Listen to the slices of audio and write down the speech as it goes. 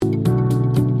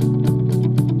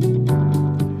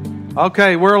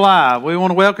Okay, we're live. We want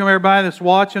to welcome everybody that's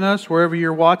watching us, wherever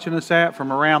you're watching us at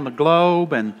from around the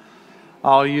globe, and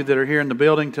all of you that are here in the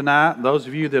building tonight. Those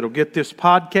of you that will get this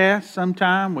podcast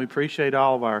sometime, we appreciate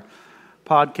all of our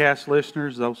podcast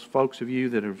listeners, those folks of you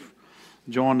that have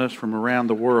joined us from around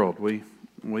the world.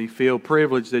 We feel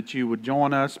privileged that you would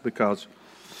join us because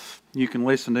you can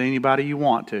listen to anybody you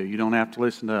want to. You don't have to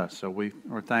listen to us. So we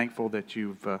are thankful that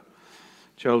you've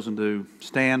chosen to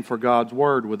stand for God's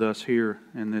Word with us here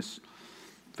in this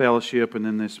fellowship and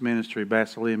in this ministry,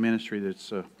 Basileia ministry,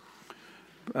 that's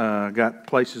got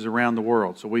places around the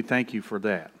world. So we thank you for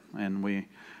that, and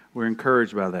we're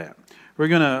encouraged by that. We're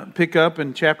going to pick up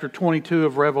in chapter 22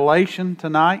 of Revelation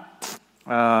tonight.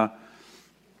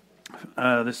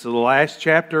 This is the last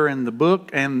chapter in the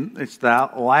book, and it's the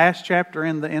last chapter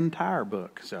in the entire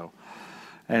book. So,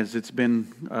 as it's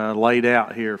been laid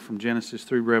out here from Genesis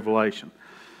through Revelation.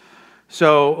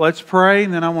 So let's pray,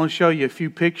 and then I want to show you a few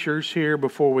pictures here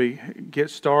before we get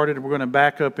started. We're going to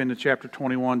back up into chapter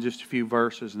 21, just a few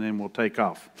verses, and then we'll take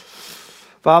off.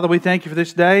 Father, we thank you for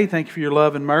this day. Thank you for your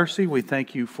love and mercy. We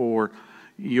thank you for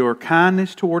your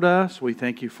kindness toward us. We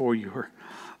thank you for your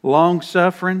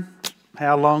long-suffering,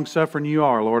 how long-suffering you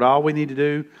are, Lord. All we need to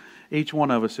do, each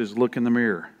one of us, is look in the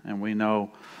mirror, and we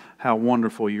know how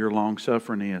wonderful your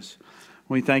long-suffering is.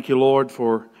 We thank you, Lord,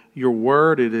 for your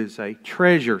word. It is a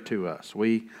treasure to us.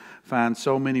 We find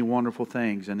so many wonderful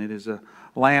things, and it is a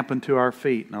lamp unto our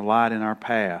feet and a light in our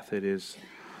path. It is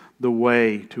the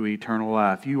way to eternal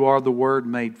life. You are the Word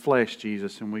made flesh,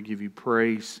 Jesus, and we give you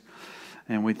praise,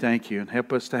 and we thank you. And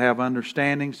help us to have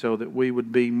understanding so that we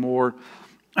would be more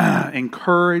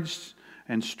encouraged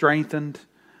and strengthened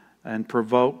and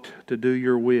provoked to do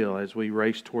your will as we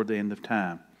race toward the end of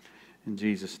time. In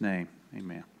Jesus' name,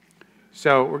 amen.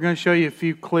 So we're going to show you a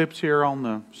few clips here on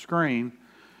the screen.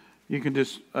 You can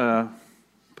just put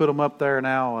them up there and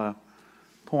I'll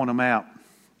point them out.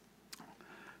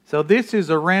 So this is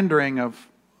a rendering of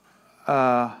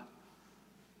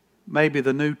maybe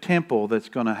the new temple that's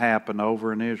going to happen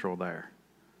over in Israel there.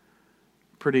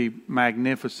 Pretty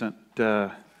magnificent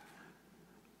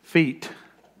feat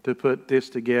to put this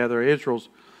together. Israel's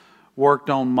worked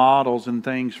on models and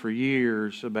things for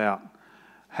years about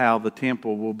how the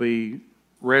temple will be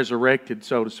resurrected,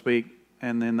 so to speak,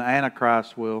 and then the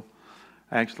Antichrist will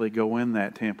actually go in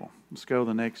that temple. Let's go to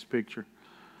the next picture.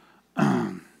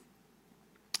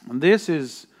 This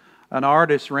is an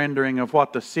artist's rendering of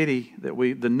what the city that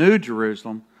the New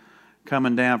Jerusalem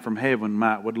coming down from heaven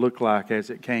would look like as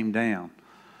it came down,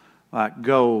 like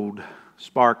gold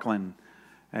sparkling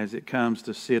as it comes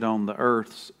to sit on the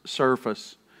earth's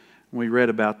surface. We read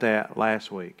about that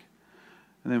last week.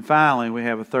 And then finally, we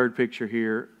have a third picture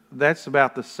here. That's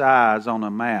about the size on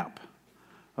a map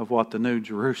of what the New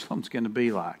Jerusalem's going to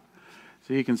be like.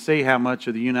 So you can see how much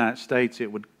of the United States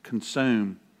it would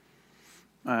consume.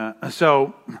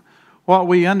 So what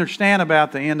we understand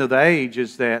about the end of the age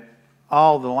is that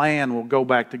all the land will go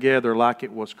back together like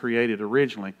it was created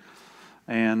originally.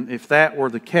 And if that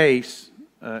were the case,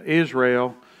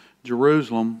 Israel,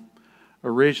 Jerusalem,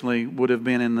 originally would have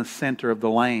been in the center of the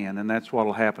land, and that's what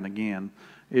will happen again.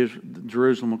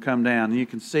 Jerusalem will come down, and you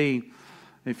can see,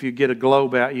 if you get a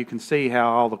globe out, you can see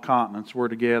how all the continents were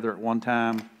together at one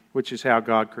time, which is how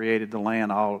God created the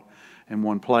land all in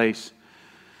one place.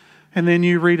 And then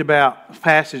you read about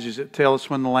passages that tell us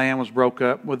when the land was broke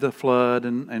up with the flood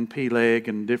and Peleg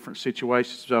and different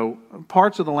situations. So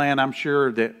parts of the land, I'm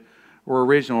sure, that were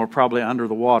original are probably under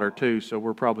the water too, so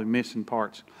we're probably missing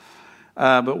parts.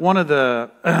 But one of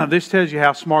this tells you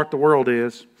how smart the world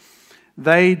is.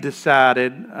 They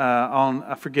decided on,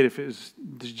 I forget if it was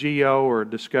the Geo or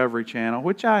Discovery Channel,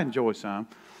 which I enjoy some,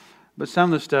 but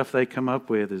some of the stuff they come up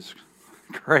with is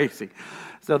crazy.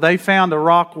 So they found a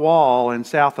rock wall in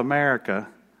South America,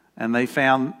 and they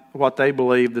found what they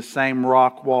believe the same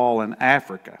rock wall in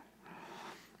Africa.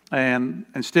 And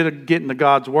instead of getting to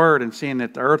God's Word and seeing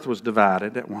that the earth was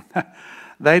divided at one time,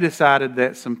 they decided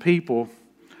that some people,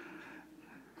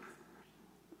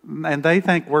 and they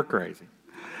think we're crazy,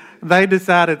 they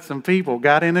decided some people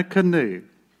got in a canoe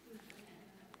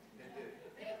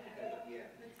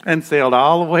and sailed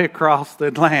all the way across the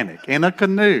Atlantic in a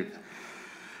canoe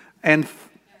and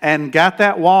got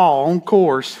that wall on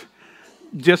course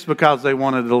just because they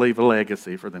wanted to leave a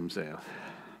legacy for themselves.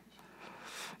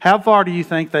 How far do you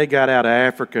think they got out of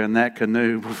Africa in that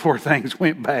canoe before things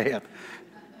went bad?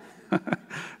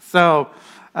 So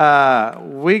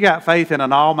we got faith in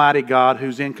an almighty God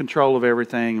who's in control of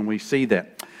everything, and we see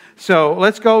that. So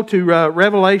let's go to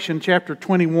Revelation chapter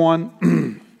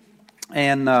 21,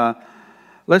 and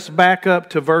let's back up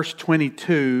to verse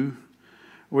 22,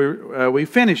 We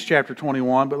finished chapter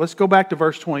 21, but let's go back to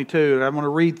verse 22. And I'm going to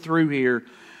read through here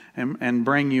and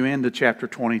bring you into chapter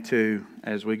 22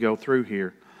 as we go through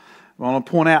here. I want to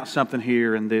point out something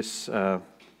here in this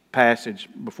passage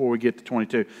before we get to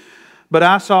 22. But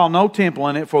I saw no temple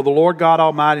in it, for the Lord God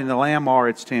Almighty and the Lamb are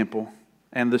its temple,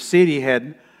 and the city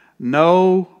had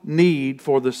no need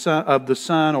for the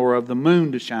sun or of the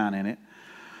moon to shine in it,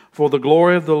 for the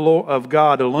glory of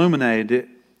God illuminated it.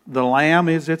 The Lamb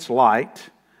is its light,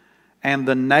 and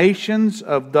the nations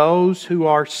of those who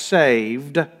are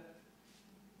saved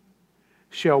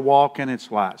shall walk in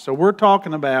its light. So we're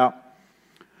talking about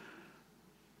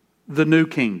the new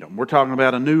kingdom. We're talking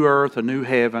about a new earth, a new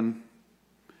heaven.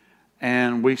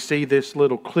 And we see this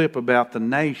little clip about the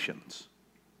nations.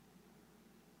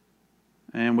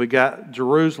 And we got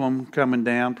Jerusalem coming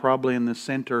down, probably in the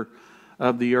center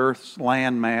of the earth's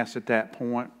landmass at that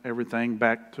point. Everything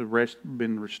back to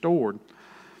been restored.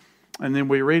 And then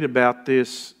we read about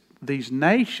these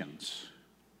nations.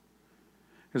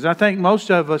 Because I think most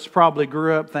of us probably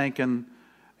grew up thinking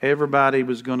everybody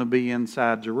was going to be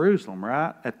inside Jerusalem,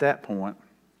 right? At that point.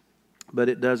 But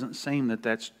it doesn't seem that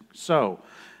that's so.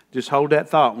 Just hold that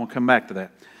thought and we'll come back to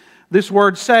that. This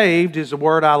word saved is a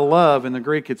word I love. In the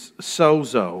Greek it's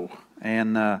sozo.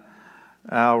 And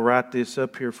I'll write this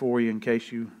up here for you in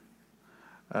case you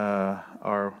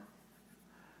are...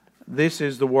 This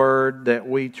is the word that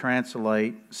we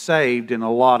translate saved in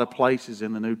a lot of places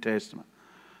in the New Testament.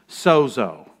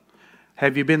 Sozo.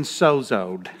 Have you been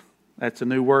sozoed? That's a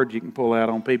new word you can pull out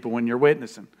on people when you're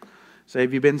witnessing. Say,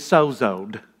 have you been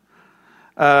sozoed?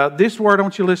 This word, I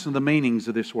want you to listen to the meanings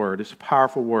of this word. It's a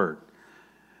powerful word.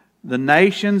 The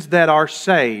nations that are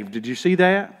saved. Did you see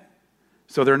that?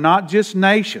 So they're not just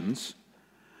nations.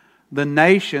 The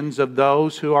nations of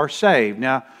those who are saved.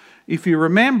 Now, if you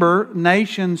remember,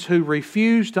 nations who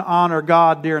refused to honor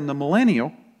God during the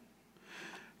millennial,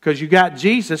 because you got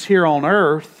Jesus here on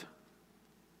earth,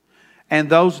 and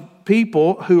those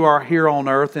people who are here on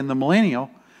earth in the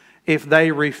millennial, if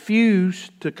they refuse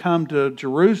to come to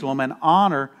Jerusalem and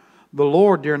honor the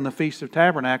Lord during the Feast of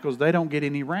Tabernacles, they don't get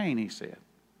any rain, he said.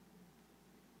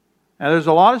 Now, there's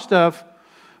a lot of stuff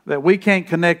that we can't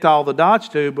connect all the dots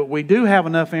to, but we do have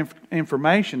enough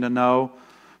information to know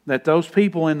that those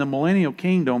people in the millennial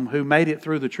kingdom who made it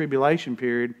through the tribulation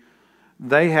period,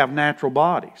 they have natural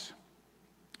bodies.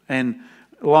 And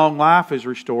long life is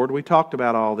restored. We talked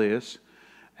about all this.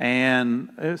 And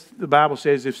the Bible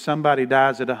says if somebody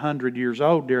dies at 100 years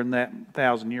old during that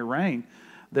 1,000-year reign,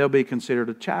 they'll be considered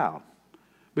a child.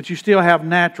 But you still have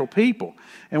natural people.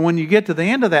 And when you get to the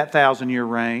end of that 1,000-year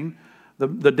reign,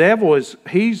 the devil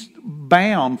he's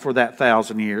bound for that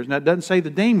 1,000 years. Now, it doesn't say the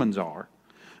demons are,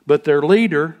 but their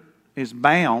leader is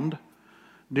bound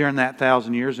during that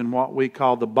 1,000 years in what we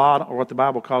call the bottom, or what the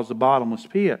Bible calls the bottomless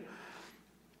pit.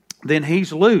 Then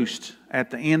he's loosed at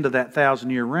the end of that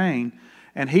 1,000-year reign,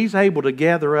 and he's able to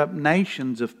gather up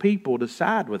nations of people to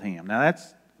side with him. Now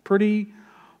that's pretty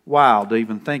wild to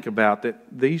even think about, that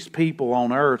these people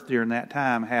on earth during that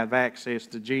time have access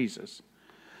to Jesus,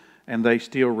 and they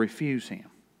still refuse him.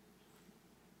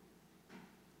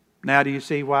 Now do you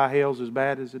see why hell's as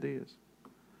bad as it is?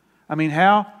 I mean,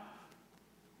 how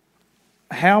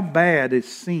bad is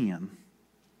sin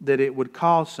that it would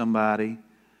cause somebody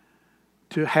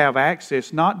to have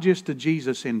access not just to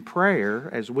Jesus in prayer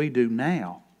as we do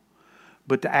now,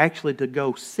 but to actually to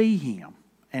go see him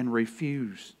and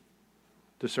refuse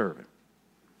to serve him.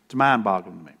 It's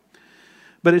mind-boggling to me.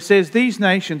 But it says these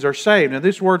nations are saved. Now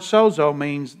this word sozo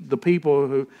means the people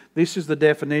who, this is the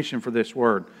definition for this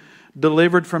word.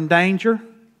 Delivered from danger,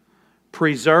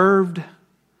 preserved,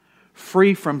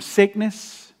 free from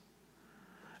sickness,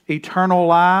 eternal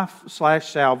life /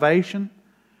 salvation,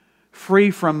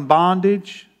 free from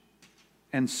bondage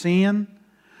and sin,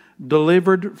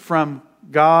 delivered from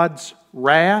God's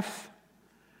wrath,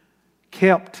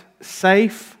 kept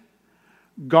safe,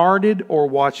 guarded or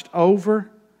watched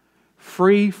over,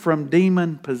 free from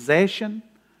demon possession,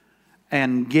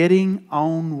 and getting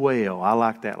on well. I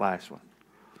like that last one.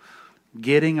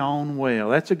 Getting on well.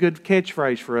 That's a good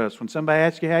catchphrase for us. When somebody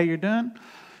asks you how you're doing,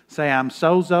 say, I'm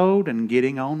sozoed and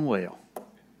getting on well.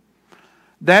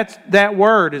 That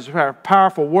word is a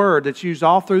powerful word that's used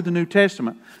all through the New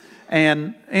Testament.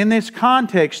 And in this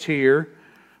context here,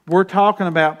 we're talking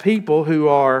about people who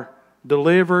are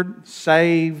delivered,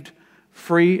 saved,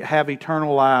 free, have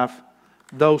eternal life.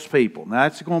 Those people. Now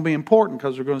that's going to be important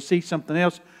because we're going to see something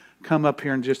else come up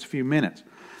here in just a few minutes.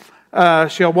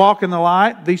 Shall walk in the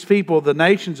light. These people, the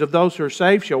nations of those who are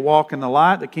saved, shall walk in the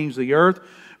light. The kings of the earth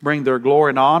bring their glory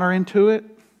and honor into it.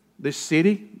 This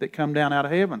city that come down out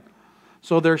of heaven.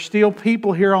 So there's still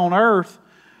people here on earth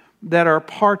that are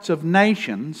parts of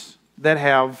nations that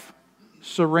have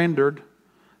surrendered,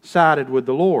 sided with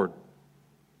the Lord.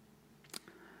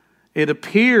 It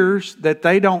appears that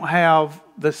they don't have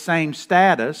the same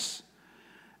status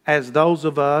as those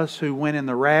of us who went in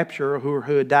the rapture, who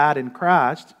had died in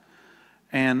Christ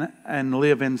and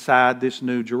live inside this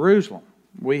new Jerusalem.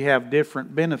 We have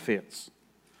different benefits.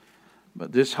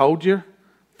 But just hold your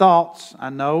thoughts. I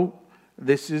know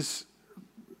this is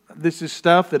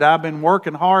stuff that I've been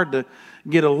working hard to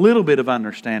get a little bit of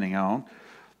understanding on.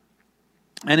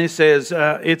 And it says,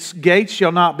 its gates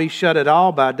shall not be shut at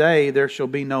all by day. There shall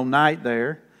be no night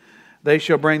there. They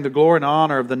shall bring the glory and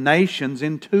honor of the nations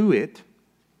into it.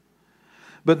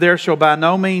 But there shall by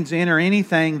no means enter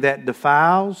anything that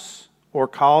defiles or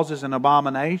causes an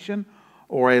abomination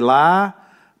or a lie,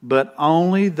 but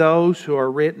only those who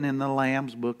are written in the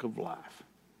Lamb's book of life.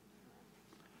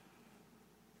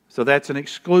 So that's an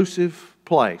exclusive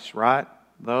place, right?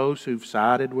 Those who've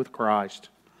sided with Christ.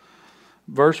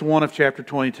 Verse 1 of chapter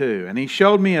 22. And he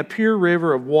showed me a pure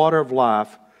river of water of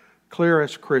life, clear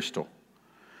as crystal,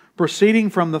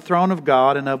 proceeding from the throne of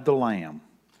God and of the Lamb.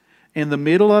 In the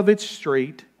middle of its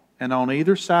street, and on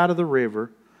either side of the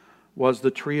river, was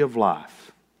the tree of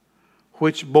life,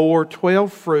 which bore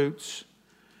 12 fruits,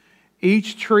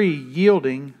 each tree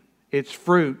yielding its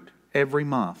fruit every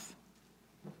month.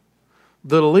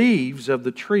 The leaves of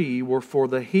the tree were for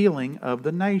the healing of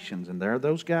the nations. And there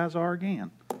those guys are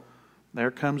again.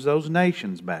 There comes those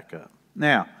nations back up.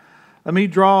 Now, let me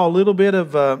draw a little bit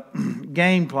of a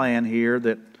game plan here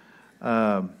that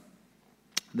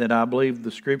I believe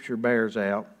the Scripture bears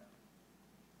out.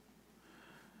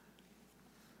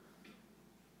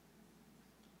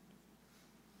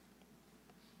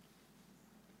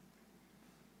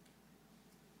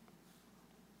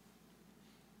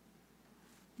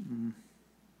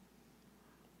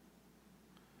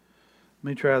 Let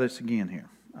me try this again here.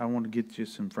 I want to get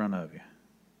this in front of you.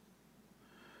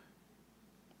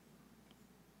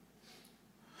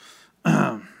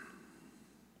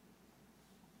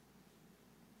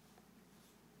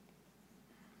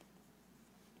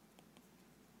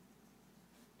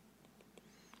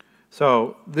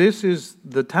 So this is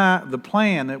the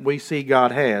plan that we see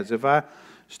God has. If I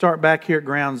start back here at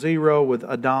ground zero with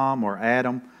Adam or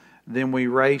Adam, then we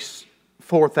race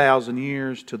 4,000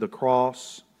 years to the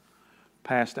cross,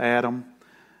 past Adam,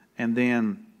 and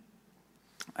then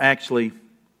actually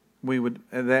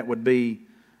that would be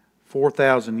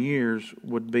 4,000 years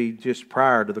would be just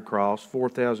prior to the cross.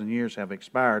 4,000 years have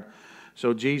expired.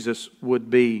 So Jesus would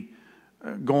be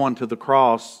going to the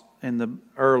cross in the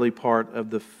early part of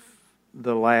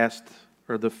the last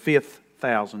or the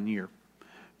 5,000 year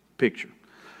picture.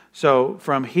 So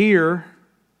from here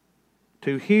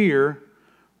to here,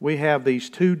 we have these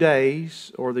 2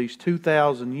 days or these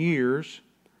 2,000 years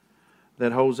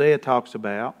that Hosea talks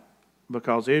about,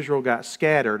 because Israel got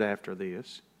scattered after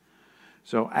this.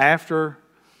 So after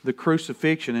the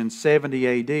crucifixion in 70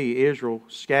 AD, Israel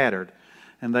scattered.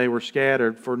 And they were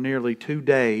scattered for nearly 2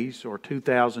 days or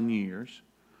 2,000 years.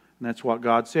 And that's what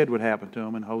God said would happen to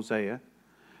them in Hosea.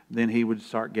 Then He would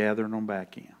start gathering them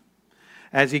back in.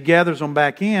 As He gathers them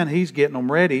back in, He's getting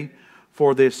them ready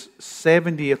for this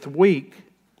 70th week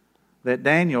that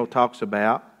Daniel talks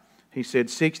about. He said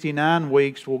 69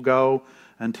 weeks will go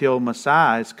until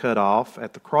Messiah is cut off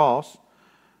at the cross.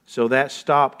 So that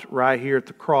stopped right here at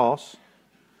the cross.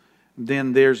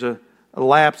 Then there's a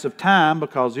lapse of time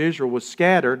because Israel was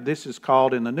scattered. This is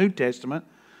called in the New Testament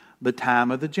the time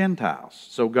of the Gentiles.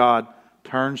 So God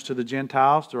turns to the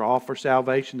Gentiles to offer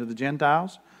salvation to the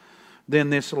Gentiles. Then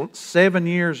this 7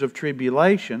 years of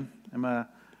tribulation. Am I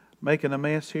making a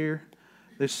mess here?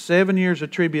 This 7 years of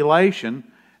tribulation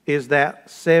is that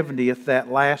 70th,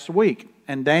 that last week.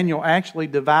 And Daniel actually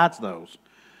divides those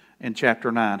in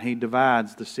chapter 9. He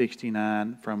divides the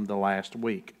 69 from the last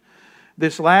week.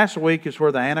 This last week is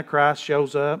where the Antichrist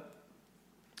shows up,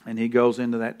 and he goes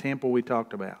into that temple we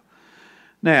talked about.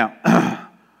 Now,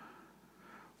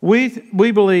 we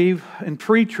believe in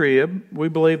pre-trib, we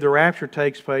believe the rapture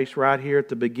takes place right here at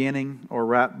the beginning or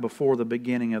right before the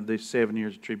beginning of this 7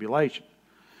 years of tribulation.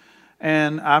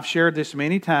 And I've shared this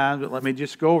many times, but let me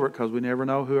just go over it because we never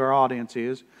know who our audience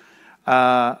is.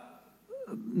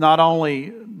 Not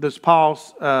only does Paul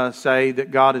say that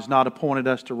God has not appointed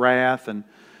us to wrath and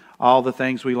all the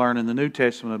things we learn in the New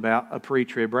Testament about a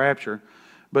pre-trib rapture,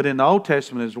 but in the Old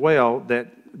Testament as well,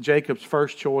 that Jacob's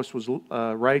first choice was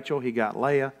Rachel. He got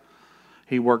Leah.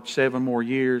 He worked 7 more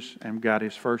years and got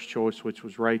his first choice, which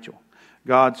was Rachel.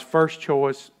 God's first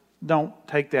choice, don't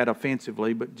take that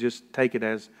offensively, but just take it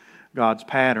as God's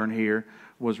pattern here,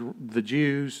 was the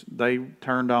Jews. They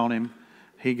turned on him.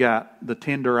 He got the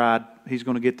tender-eyed. He's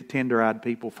going to get the tender-eyed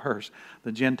people first,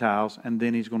 the Gentiles, and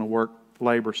then he's going to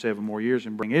labor 7 more years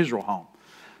and bring Israel home.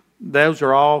 Those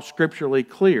are all scripturally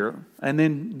clear. And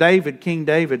then King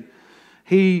David,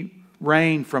 he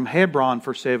reigned from Hebron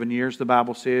for 7 years, the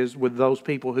Bible says, with those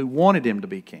people who wanted him to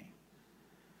be king.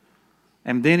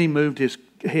 And then he moved his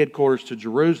headquarters to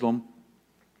Jerusalem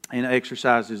and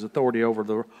exercised his authority over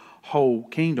the whole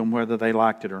kingdom, whether they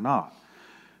liked it or not.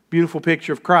 Beautiful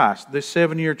picture of Christ. This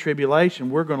 7-year tribulation,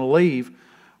 we're going to leave.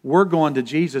 We're going to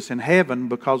Jesus in heaven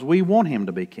because we want him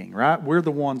to be king, right? We're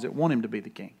the ones that want him to be the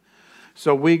king.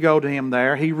 So we go to him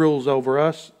there. He rules over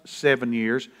us 7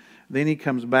 years. Then he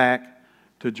comes back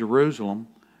to Jerusalem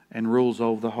and rules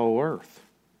over the whole earth.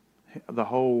 The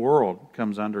whole world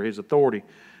comes under his authority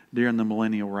during the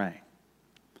millennial reign.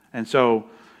 And so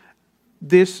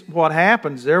what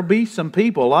happens, there'll be some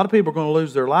people, a lot of people are going to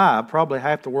lose their lives. Probably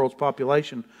half the world's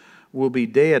population will be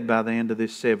dead by the end of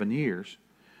this 7 years.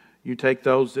 You take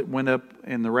those that went up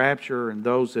in the rapture and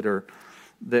those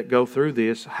that go through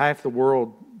this, half the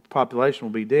world population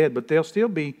will be dead, but there'll still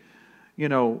be,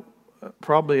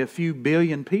 probably a few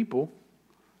billion people,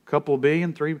 a couple of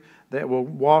billion, 3, that will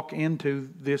walk into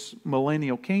this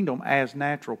millennial kingdom as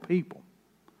natural people.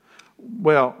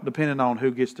 Well, depending on who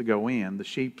gets to go in. The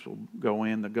sheep will go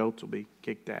in, the goats will be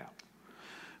kicked out.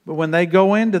 But when they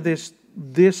go into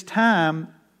this time,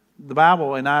 the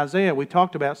Bible in Isaiah, we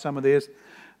talked about some of this,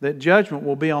 that judgment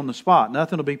will be on the spot.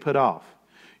 Nothing will be put off.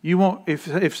 You won't,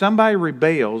 if somebody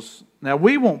rebels, now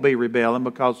we won't be rebelling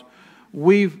because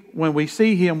when we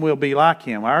see him, we'll be like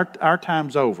him. Our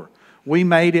time's over. We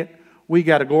made it. We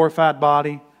got a glorified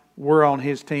body. We're on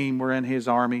his team. We're in his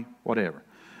army, whatever.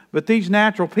 But these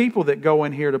natural people that go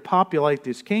in here to populate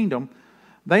this kingdom,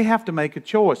 they have to make a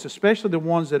choice, especially the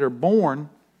ones that are born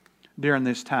during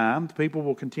this time. The people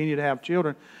will continue to have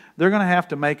children. They're going to have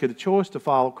to make a choice to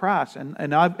follow Christ.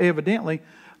 And evidently,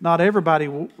 not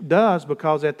everybody does,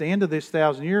 because at the end of this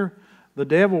 1,000 year, the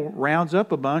devil rounds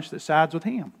up a bunch that sides with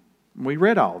him. We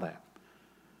read all that.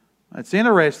 It's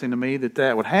interesting to me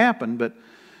that would happen, but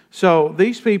so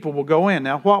these people will go in.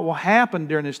 Now, what will happen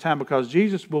during this time, because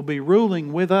Jesus will be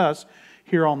ruling with us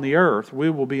here on the earth, we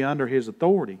will be under his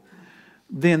authority.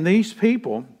 Then these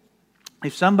people,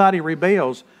 if somebody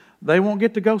rebels, they won't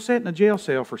get to go sit in a jail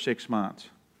cell for 6 months.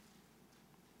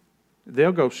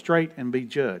 They'll go straight and be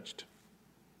judged.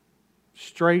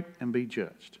 Straight and be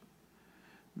judged.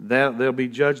 They'll be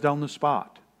judged on the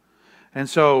spot. And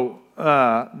so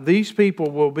these people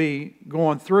will be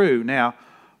going through. Now,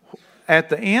 at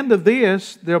the end of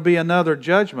this, there'll be another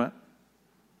judgment.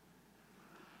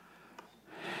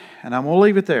 And I'm going to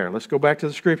leave it there. Let's go back to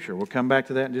the scripture. We'll come back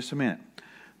to that in just a minute.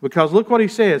 Because look what he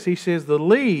says. He says the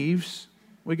leaves,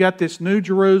 we got this new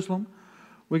Jerusalem,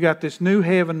 we got this new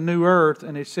heaven, new earth,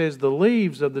 and it says the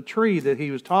leaves of the tree that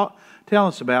he was telling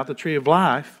us about, the tree of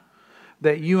life,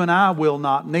 that you and I will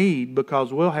not need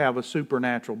because we'll have a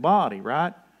supernatural body,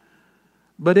 right?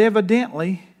 But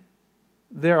evidently,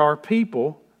 there are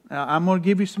people. Now, I'm going to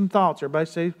give you some thoughts. Everybody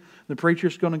say the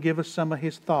preacher's going to give us some of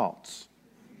his thoughts.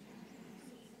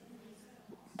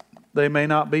 They may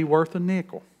not be worth a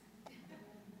nickel.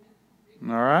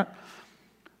 All right?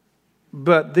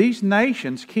 But these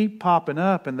nations keep popping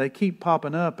up, and they keep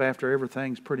popping up after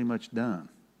everything's pretty much done.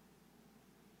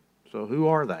 So who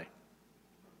are they?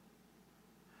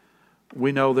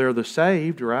 We know they're the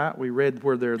saved, right? We read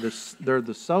where they're the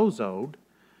sozoed.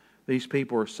 These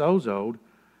people are sozoed.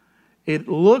 It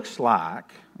looks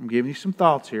like, I'm giving you some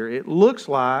thoughts here, it looks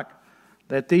like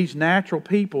that these natural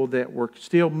people that were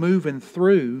still moving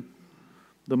through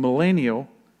the millennial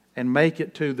and make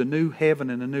it to the new heaven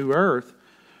and the new earth,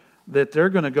 that they're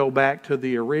going to go back to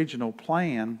the original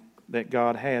plan that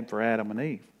God had for Adam and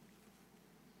Eve.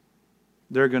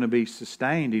 They're going to be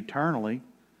sustained eternally,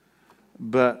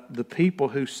 but the people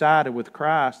who sided with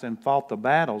Christ and fought the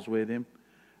battles with him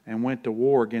and went to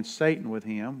war against Satan with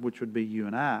him, which would be you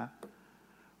and I,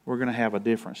 we're going to have a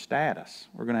different status.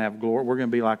 We're going to have glory. We're going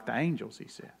to be like the angels, he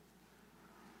said.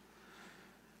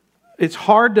 It's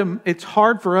hard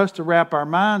for us to wrap our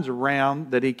minds around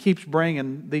that he keeps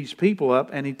bringing these people up,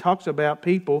 and he talks about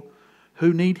people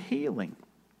who need healing.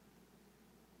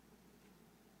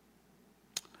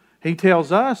 He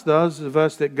tells us, those of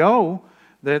us that go,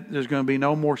 that there's going to be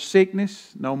no more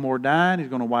sickness, no more dying. He's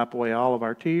going to wipe away all of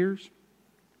our tears.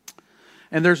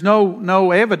 And there's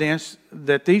no evidence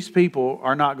that these people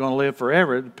are not going to live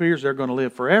forever. It appears they're going to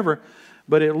live forever.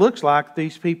 But it looks like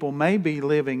these people may be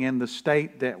living in the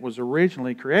state that was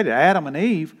originally created. Adam and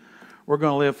Eve were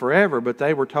going to live forever, but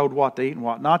they were told what to eat and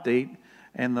what not to eat.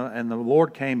 And the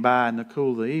Lord came by in the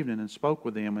cool of the evening and spoke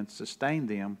with them and sustained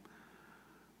them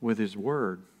with His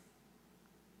Word.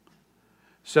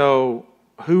 So,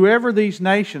 whoever these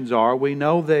nations are, we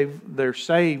know they're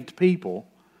saved people.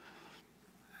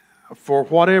 For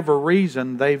whatever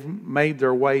reason, they've made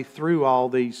their way through all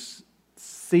these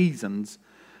seasons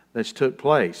that's took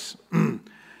place. And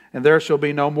there shall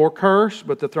be no more curse,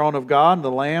 but the throne of God and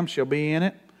the Lamb shall be in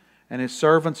it, and His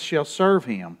servants shall serve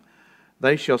Him.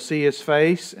 They shall see His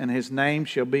face, and His name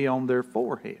shall be on their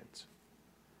foreheads.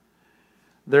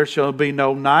 There shall be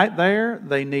no night there.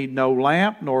 They need no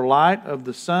lamp nor light of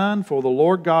the sun, for the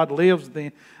Lord God gives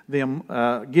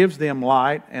them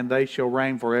light, and they shall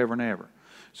reign forever and ever.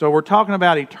 So we're talking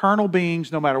about eternal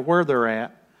beings no matter where they're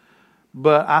at.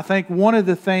 But I think one of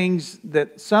the things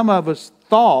that some of us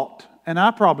thought, and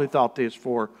I probably thought this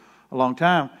for a long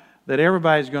time, that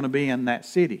everybody's going to be in that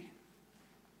city.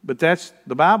 But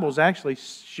the Bible's actually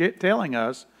telling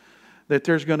us that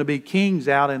there's going to be kings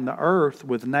out in the earth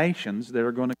with nations that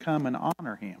are going to come and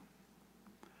honor Him.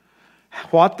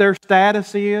 What their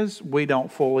status is, we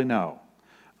don't fully know.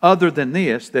 Other than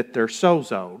this, that they're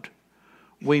sozoed.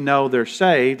 We know they're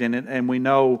saved, and we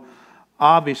know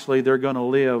obviously they're going to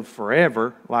live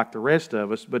forever like the rest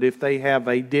of us. But if they have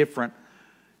a different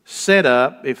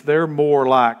setup, if they're more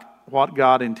like what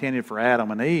God intended for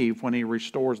Adam and Eve when He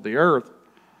restores the earth,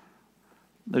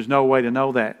 there's no way to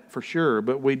know that for sure.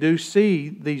 But we do see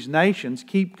these nations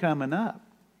keep coming up.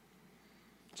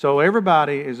 So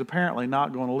everybody is apparently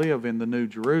not going to live in the New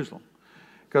Jerusalem.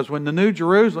 Because when the New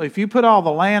Jerusalem, if you put all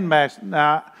the land mass,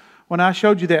 now when I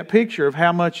showed you that picture of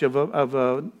how much of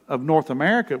North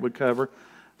America it would cover,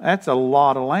 that's a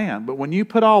lot of land. But when you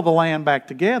put all the land back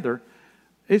together,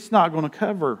 it's not going to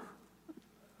cover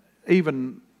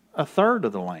even a third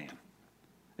of the land.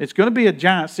 It's going to be a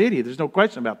giant city. There's no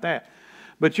question about that.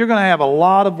 But you're going to have a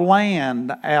lot of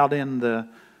land out in the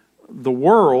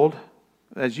world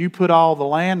as you put all the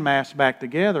land mass back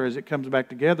together, as it comes back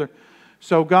together.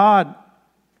 So God,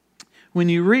 when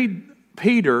you read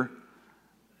Peter,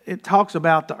 it talks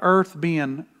about the earth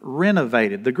being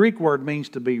renovated. The Greek word means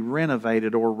to be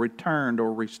renovated or returned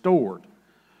or restored.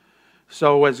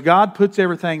 So as God puts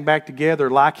everything back together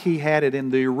like He had it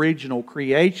in the original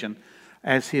creation,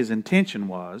 as His intention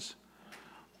was,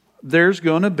 there's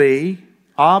going to be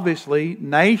obviously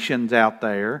nations out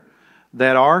there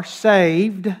that are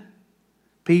saved.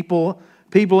 People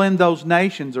in those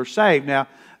nations are saved. Now,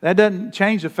 that doesn't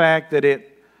change the fact that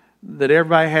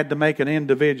everybody had to make an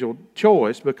individual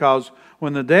choice, because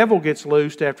when the devil gets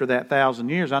loosed after that 1,000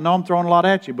 years, I know I'm throwing a lot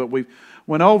at you, but we've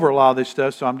went over a lot of this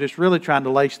stuff, so I'm just really trying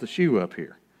to lace the shoe up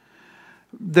here.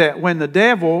 That when the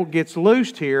devil gets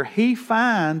loosed here, he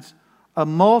finds a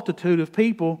multitude of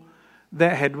people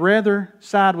that had rather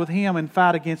side with him and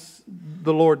fight against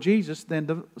the Lord Jesus than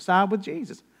to side with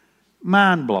Jesus.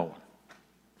 Mind-blowing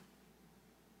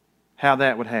how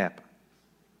that would happen.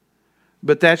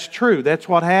 But that's true. That's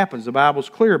what happens. The Bible's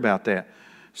clear about that.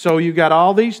 So you've got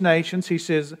all these nations. He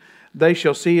says, they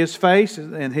shall see His face,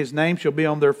 and His name shall be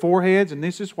on their foreheads. And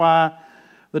this is why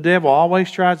the devil always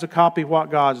tries to copy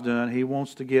what God's done. He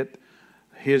wants to get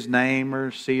His name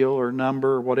or seal or number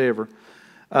or whatever.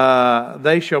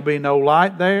 They shall be no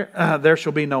light there. There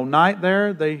shall be no night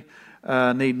there. They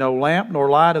need no lamp nor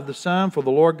light of the sun, for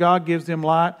the Lord God gives them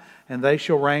light, and they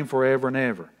shall reign forever and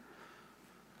ever.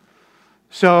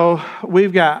 So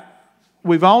we've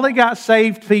only got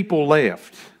saved people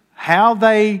left. How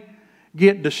they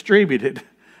get distributed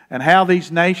and how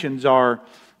these nations are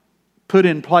put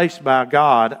in place by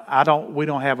God, we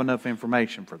don't have enough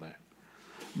information for that.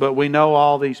 But we know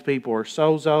all these people are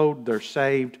sozoed, they're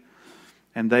saved,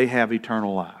 and they have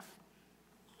eternal life.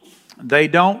 They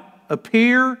don't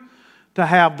appear to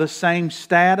have the same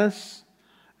status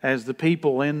as the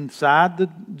people inside the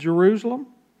Jerusalem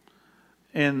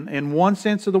in one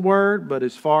sense of the word, but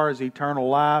as far as eternal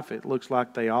life, it looks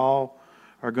like they all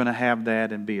are going to have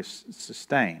that and be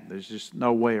sustained. There's just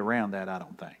no way around that, I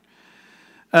don't think.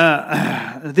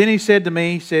 Then he said to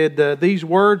me, these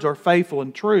words are faithful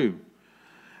and true.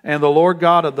 And the Lord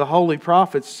God of the holy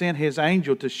prophets sent His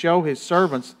angel to show His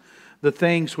servants the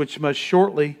things which must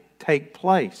shortly take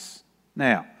place.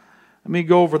 Now, let me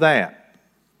go over that.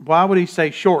 Why would He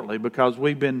say shortly? Because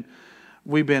we've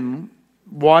been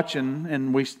watching,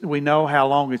 and we know how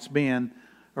long it's been,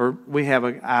 or we have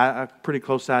a pretty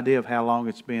close idea of how long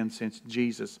it's been since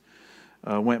Jesus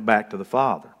went back to the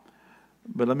Father.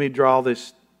 But let me draw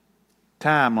this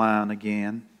timeline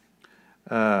again.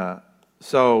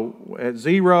 So at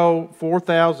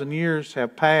 4,000 years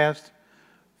have passed.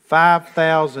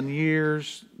 5,000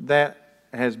 years that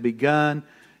has begun.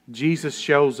 Jesus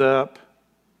shows up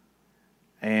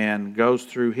and goes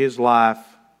through His life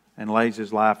and lays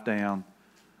His life down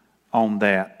on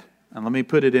that. And let me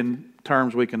put it in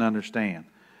terms we can understand.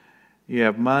 You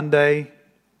have Monday,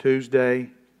 Tuesday,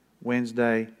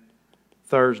 Wednesday,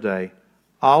 Thursday.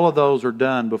 All of those are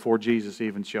done before Jesus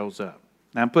even shows up.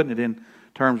 Now I'm putting it in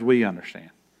terms we understand.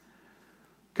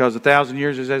 Because 1,000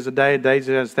 years is as a day is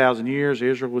as 1,000 years.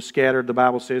 Israel was scattered, the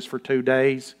Bible says, for 2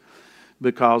 days.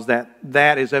 Because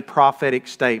that is a prophetic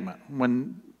statement.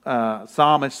 When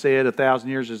psalmist said 1,000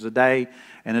 years is a day,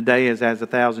 and a day is as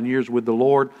 1,000 years with the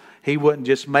Lord, he wasn't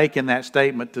just making that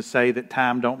statement to say that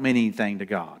time don't mean anything to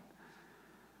God.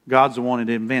 God's the one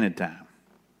that invented time.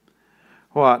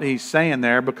 What he's saying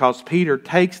there, because Peter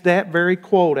takes that very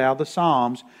quote out of the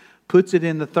Psalms, puts it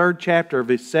in the 3rd chapter of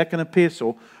his 2nd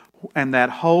epistle, and that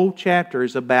whole chapter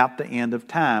is about the end of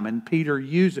time. And Peter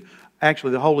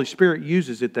the Holy Spirit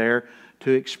uses it there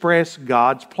to express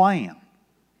God's plan.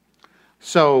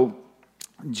 So,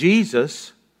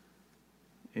 Jesus,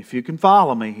 if you can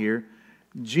follow me here,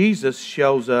 Jesus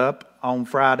shows up on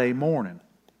Friday morning.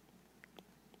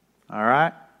 All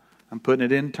right? I'm putting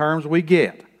it in terms we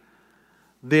get.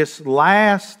 This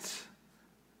 7th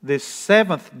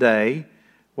day,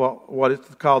 what is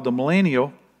called the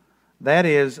millennial, that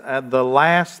is the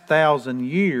last 1,000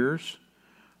 years,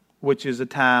 which is a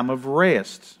time of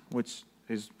rest, which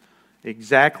is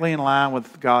exactly in line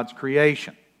with God's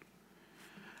creation.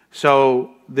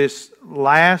 So this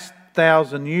last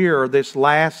 1,000 year, or this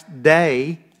last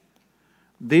day,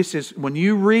 this is when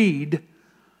you read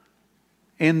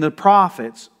in the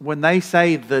prophets, when they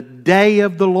say the day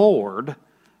of the Lord,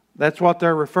 that's what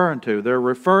they're referring to. They're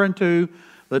referring to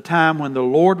the time when the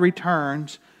Lord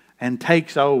returns and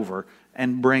takes over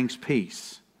and brings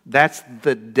peace. That's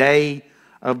the day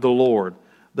of the Lord.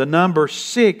 The number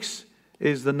 6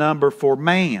 is the number for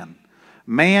man.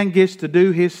 Man gets to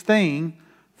do his thing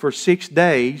for 6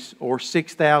 days or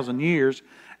 6,000 years,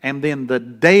 and then the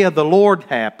day of the Lord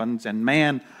happens and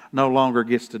man no longer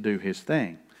gets to do his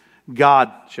thing.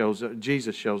 God shows up,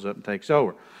 Jesus shows up and takes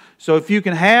over. So if you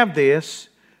can have this,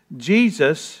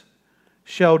 Jesus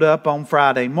showed up on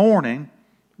Friday morning,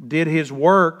 did his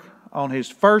work on his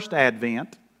first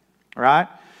advent, right?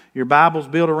 Your Bible's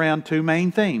built around 2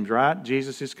 main themes, right?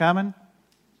 Jesus is coming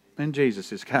and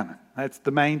Jesus is coming. That's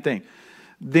the main thing.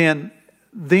 Then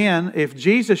if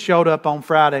Jesus showed up on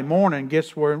Friday morning,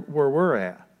 guess where we're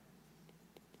at?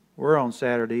 We're on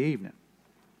Saturday evening.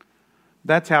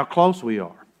 That's how close we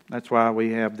are. That's why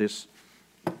we have this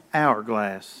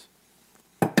hourglass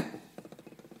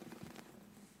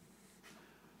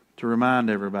to remind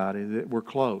everybody that we're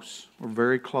close. We're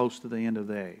very close to the end of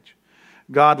the age.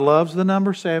 God loves the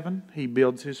number 7. He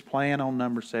builds His plan on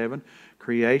number 7.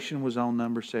 Creation was on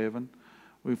number 7.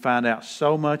 We find out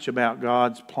so much about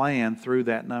God's plan through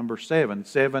that number 7.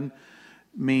 7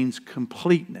 means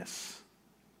completeness.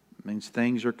 It means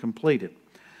things are completed.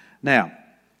 Now,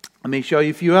 let me show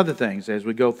you a few other things as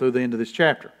we go through the end of this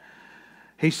chapter.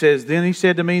 He says, "Then he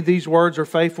said to me, these words are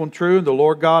faithful and true, and the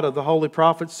Lord God of the holy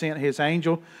prophets sent His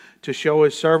angel to show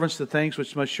His servants the things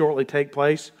which must shortly take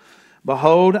place.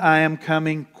 Behold, I am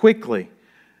coming quickly.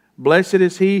 Blessed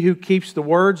is he who keeps the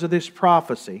words of this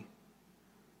prophecy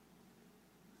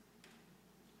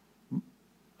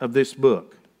of this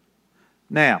book."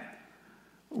 Now,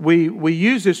 we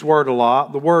use this word a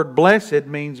lot. The word blessed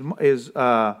is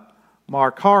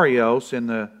Makarios in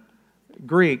the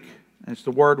Greek. It's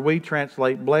the word we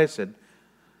translate blessed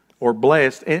or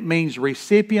blessed. It means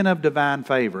recipient of divine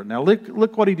favor. Now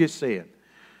look what he just said.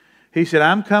 He said,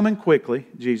 "I'm coming quickly,"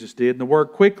 Jesus did. And the word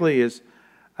quickly is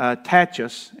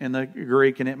tachos in the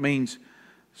Greek, and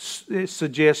it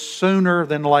suggests sooner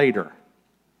than later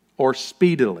or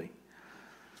speedily.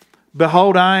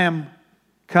 Behold, I am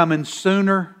coming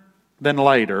sooner than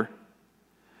later.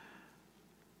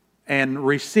 And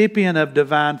recipient of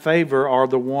divine favor are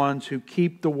the ones who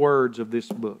keep the words of this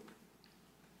book.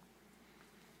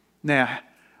 Now,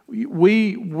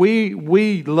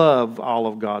 we love all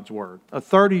of God's Word. A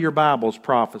third of your Bible is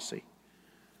prophecy.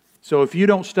 So if you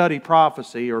don't study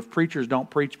prophecy, or if preachers don't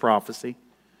preach prophecy,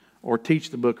 or teach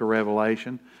the book of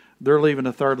Revelation, they're leaving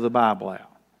a third of the Bible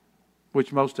out,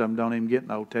 which most of them don't even get in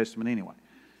the Old Testament anyway.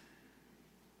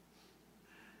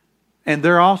 And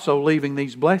they're also leaving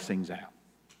these blessings out.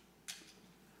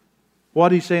 What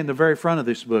did he say in the very front of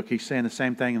this book? He's saying the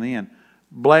same thing in the end.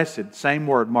 Blessed, same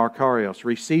word, Makarios,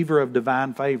 receiver of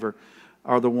divine favor,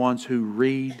 are the ones who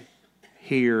read,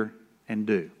 hear, and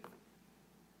do.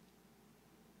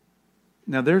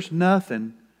 Now, there's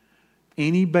nothing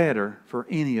any better for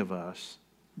any of us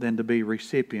than to be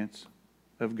recipients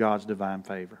of God's divine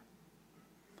favor.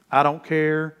 I don't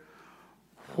care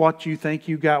what you think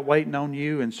you got waiting on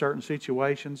you in certain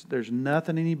situations. There's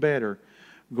nothing any better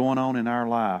going on in our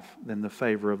life than the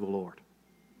favor of the Lord?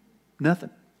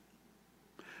 Nothing.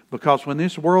 Because when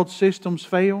this world systems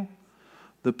fail,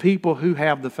 the people who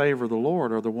have the favor of the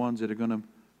Lord are the ones that are going to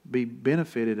be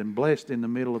benefited and blessed in the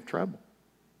middle of trouble.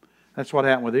 That's what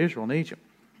happened with Israel and Egypt.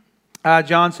 I,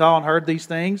 John, saw and heard these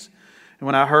things. And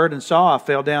when I heard and saw, I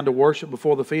fell down to worship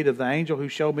before the feet of the angel who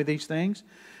showed me these things.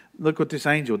 Look what this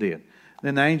angel did.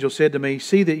 Then the angel said to me,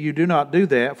 see that you do not do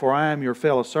that, for I am your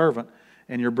fellow servant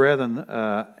and your brethren,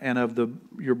 and of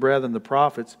your brethren the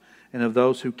prophets, and of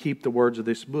those who keep the words of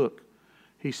this book.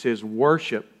 He says,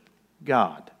 worship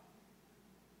God.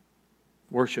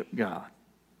 Worship God.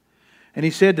 And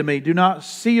he said to me, do not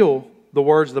seal the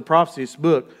words of the prophecy of this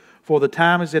book, for the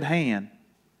time is at hand.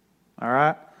 All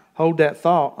right? Hold that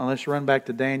thought, and let's run back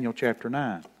to Daniel chapter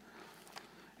 9.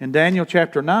 In Daniel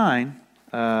chapter 9,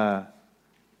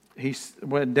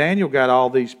 when Daniel got all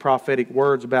these prophetic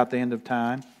words about the end of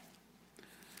time,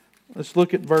 let's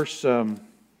look at verse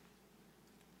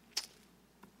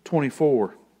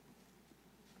 24.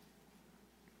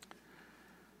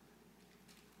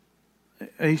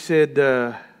 He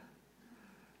said,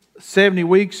 70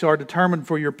 weeks are determined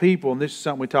for your people, and this is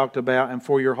something we talked about, and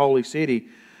for your holy city,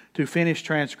 to finish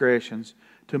transgressions,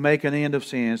 to make an end of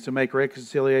sins, to make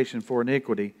reconciliation for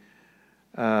iniquity,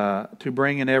 to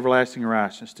bring in everlasting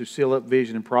righteousness, to seal up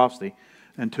vision and prophecy,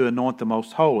 and to anoint the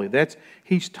most holy.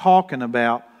 He's talking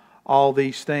about all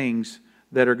these things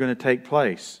that are going to take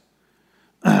place.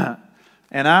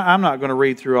 And I'm not going to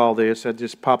read through all this. That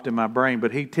just popped in my brain.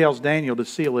 But he tells Daniel to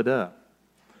seal it up.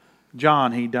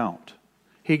 John, he don't.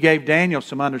 He gave Daniel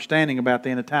some understanding about the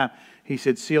end of time. He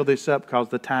said, seal this up because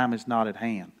the time is not at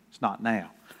hand. It's not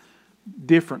now.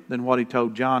 Different than what he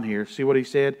told John here. See what he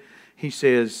said? He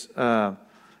says,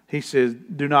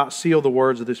 do not seal the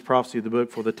words of this prophecy of the book,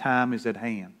 for the time is at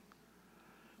hand.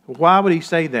 Why would he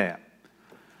say that?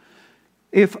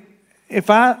 If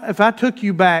I took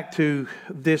you back to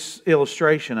this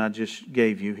illustration I just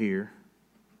gave you here,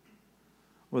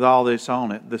 with all this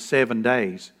on it, the 7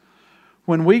 days,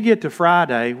 when we get to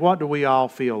Friday, what do we all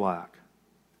feel like?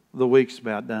 The week's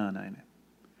about done, ain't it?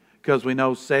 Because we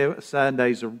know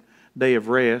Sunday's a day of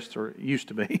rest, or it used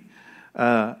to be,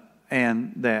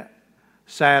 and that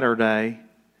Saturday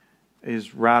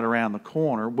is right around the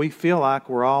corner. We feel like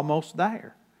we're almost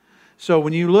there. So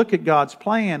when you look at God's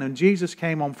plan, and Jesus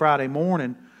came on Friday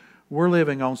morning, we're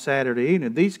living on Saturday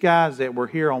evening. These guys that were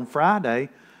here on Friday,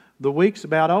 the week's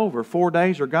about over. 4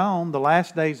 days are gone. The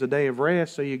last day's a day of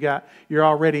rest. So you're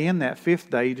already in that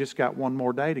 5th day. You just got one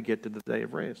more day to get to the day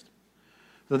of rest.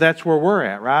 So that's where we're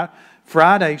at, right?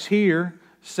 Friday's here.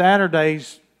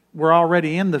 Saturday's, we're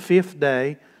already in the 5th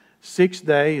day. 6th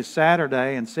day is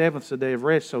Saturday, and 7th's the day of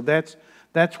rest. So that's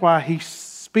why he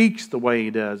speaks the way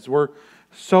he does. We're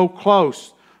so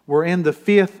close. We're in the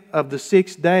 5th of the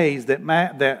 6 days that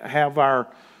have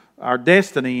our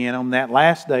destiny in them. That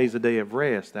last day is the day of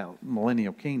rest, that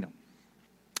millennial kingdom.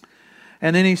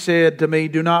 And then he said to me,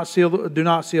 do not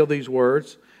seal these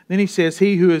words. Then he says,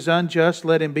 he who is unjust,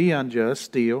 let him be unjust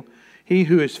still. He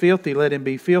who is filthy, let him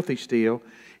be filthy still.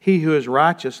 He who is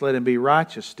righteous, let him be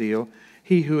righteous still.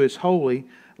 He who is holy,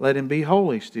 let him be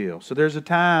holy still. So there's a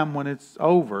time when it's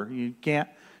over. You can't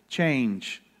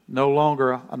change. No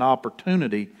longer an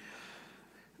opportunity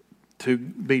to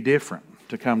be different,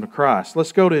 to come to Christ.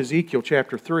 Let's go to Ezekiel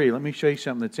chapter 3. Let me show you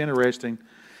something that's interesting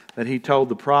that he told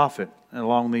the prophet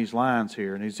along these lines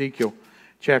here. In Ezekiel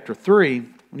chapter 3,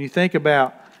 when you think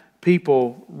about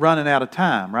people running out of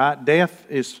time, right? Death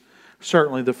is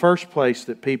certainly the first place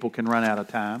that people can run out of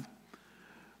time.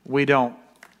 We don't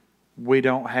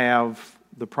have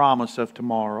the promise of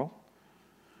tomorrow.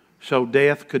 So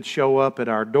death could show up at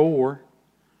our door,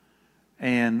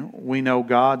 and we know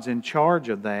God's in charge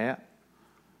of that.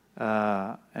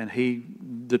 And He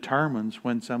determines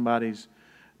when somebody's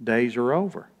days are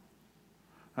over.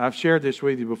 I've shared this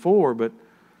with you before, but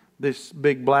this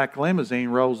big black limousine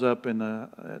rolls up in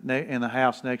the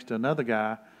house next to another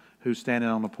guy who's standing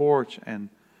on the porch, and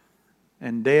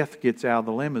death gets out of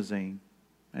the limousine.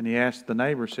 And he asked the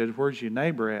neighbor, said, "Where's your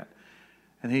neighbor at?"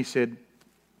 And he said,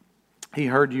 "He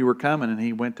heard you were coming and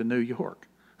he went to New York."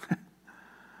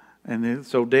 And then,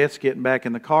 so Death's getting back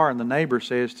in the car, and the neighbor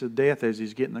says to Death as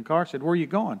he's getting in the car, said, "Where are you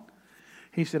going?"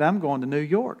 He said, "I'm going to New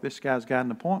York. This guy's got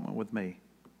an appointment with me.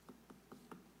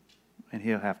 And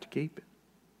he'll have to keep it."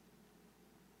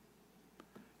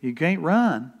 You can't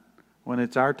run. When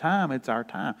it's our time, it's our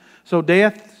time. So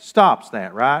death stops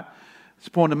that, right? It's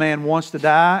the point a man wants to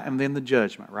die, and then the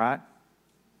judgment, right?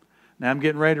 Now I'm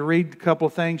getting ready to read a couple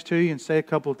of things to you and say a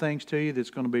couple of things to you that's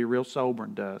going to be real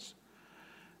sobering to us.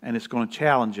 And it's going to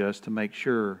challenge us to make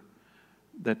sure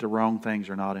that the wrong things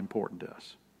are not important to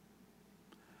us.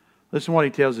 Listen to what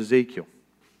he tells Ezekiel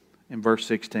in verse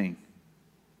 16.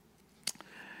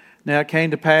 Now it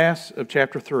came to pass, of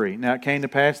chapter 3, now it came to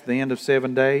pass at the end of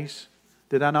 7 days.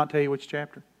 Did I not tell you which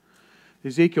chapter?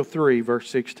 Ezekiel 3, verse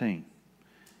 16.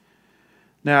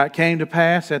 Now it came to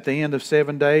pass at the end of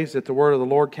 7 days that the word of the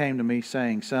Lord came to me,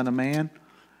 saying, Son of man,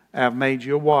 I have made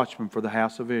you a watchman for the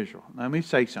house of Israel. Now, let me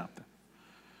say something.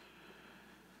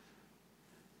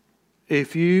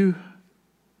 If you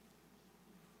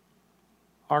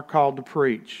are called to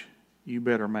preach, you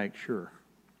better make sure.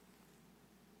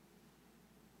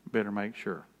 Better make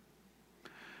sure.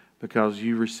 Because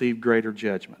you receive greater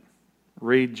judgment.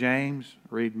 Read James,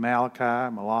 read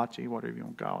Malachi, Malachi, whatever you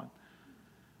want to call it.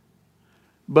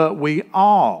 But we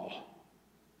all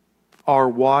are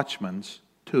watchmen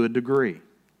to a degree.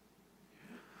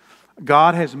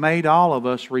 God has made all of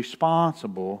us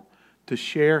responsible to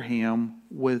share Him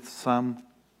with some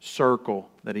circle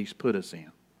that He's put us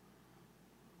in.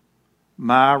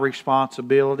 My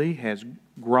responsibility has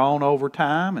grown over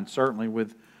time, and certainly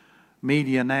with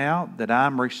media now, that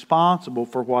I'm responsible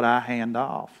for what I hand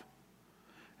off.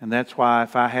 And that's why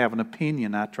if I have an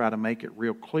opinion, I try to make it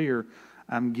real clear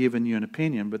I'm giving you an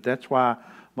opinion. But that's why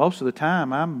most of the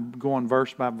time I'm going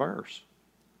verse by verse.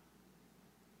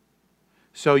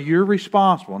 So you're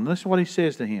responsible. And this is what he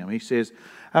says to him. He says,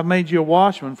 I've made you a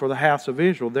watchman for the house of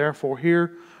Israel. Therefore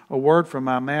hear a word from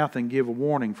my mouth and give a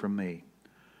warning from me.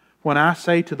 When I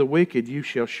say to the wicked, you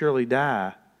shall surely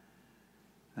die.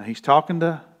 Now he's talking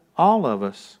to all of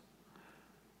us.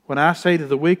 When I say to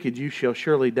the wicked, you shall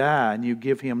surely die, and you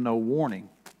give him no warning,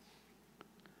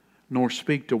 nor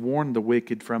speak to warn the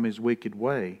wicked from his wicked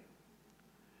way,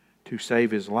 to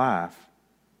save his life,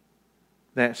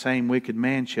 that same wicked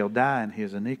man shall die in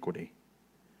his iniquity,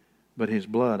 but his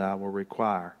blood I will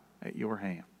require at your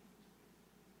hand.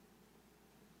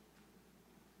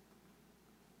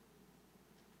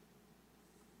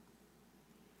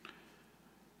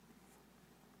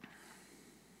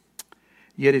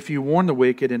 Yet if you warn the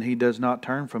wicked, and he does not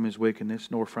turn from his wickedness,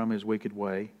 nor from his wicked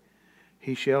way,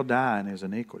 he shall die in his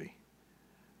iniquity,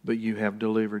 but you have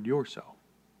delivered your soul.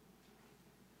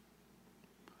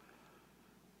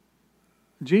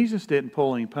 Jesus didn't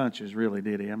pull any punches, really,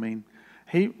 did he? I mean,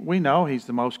 we know he's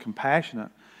the most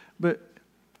compassionate, but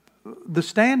the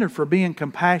standard for being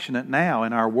compassionate now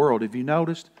in our world, have you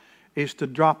noticed, is to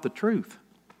drop the truth.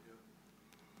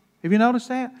 Have you noticed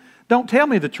that? Don't tell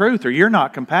me the truth or you're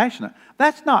not compassionate.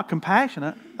 That's not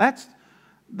compassionate.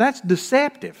 That's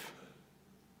deceptive.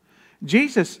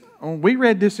 Jesus, we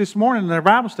read this morning in our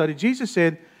Bible study. Jesus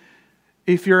said,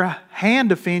 if your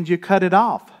hand offends you, cut it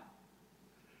off.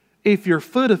 If your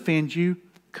foot offends you,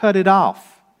 cut it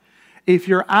off. If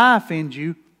your eye offends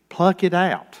you, pluck it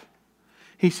out.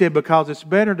 He said, because it's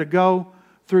better to go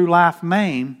through life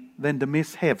maimed than to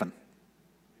miss heaven.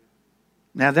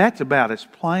 Now that's about as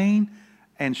plain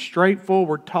and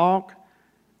straightforward talk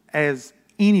as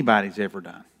anybody's ever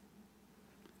done.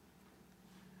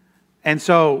 And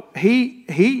so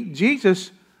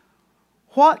Jesus,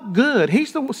 what good?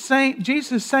 He's the same, Jesus,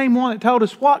 the same one that told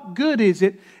us, what good is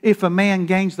it if a man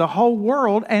gains the whole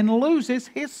world and loses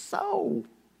his soul?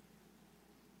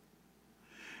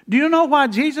 Do you know why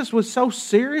Jesus was so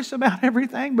serious about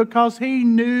everything? Because he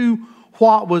knew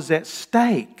what was at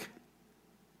stake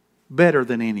better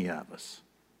than any of us.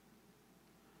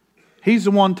 He's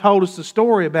the one who told us the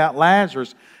story about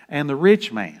Lazarus and the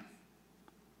rich man.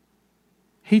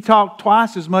 He talked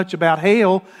twice as much about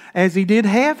hell as he did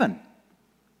heaven.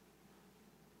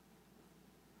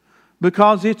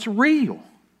 Because it's real.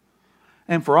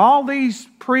 And for all these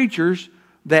preachers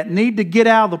that need to get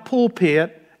out of the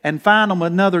pulpit and find them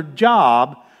another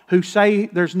job, who say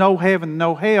there's no heaven,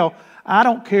 no hell, I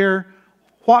don't care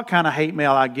what kind of hate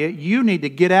mail I get. You need to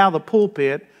get out of the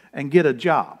pulpit and get a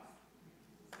job.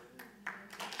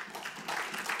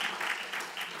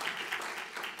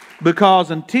 Because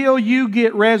until you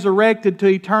get resurrected to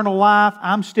eternal life,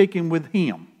 I'm sticking with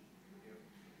Him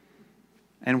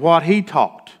and what He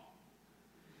taught.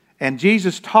 And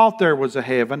Jesus taught there was a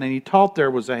heaven, and He taught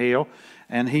there was a hell,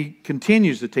 and He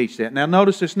continues to teach that. Now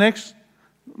notice this next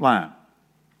line.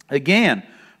 Again,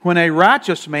 when a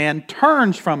righteous man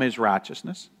turns from his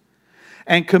righteousness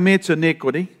and commits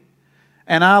iniquity,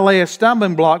 and I lay a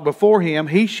stumbling block before him,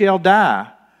 he shall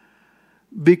die,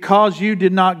 because you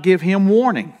did not give him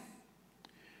warning.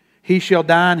 He shall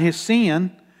die in his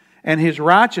sin, and his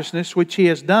righteousness which he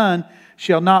has done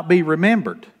shall not be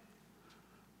remembered.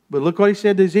 But look what he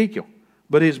said to Ezekiel.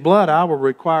 But his blood I will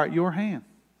require at your hand.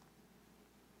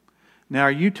 Now,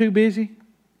 are you too busy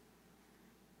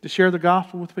to share the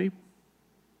gospel with people?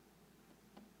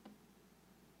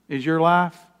 Is your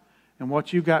life and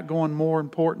what you've got going more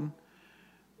important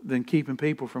than keeping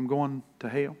people from going to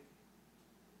hell.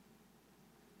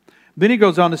 Then he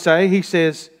goes on to say, he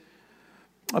says,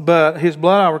 but his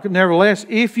blood, nevertheless,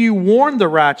 if you warn the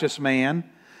righteous man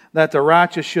that the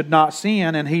righteous should not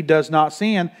sin, and he does not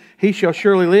sin, he shall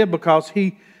surely live because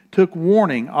he took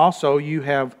warning. Also, you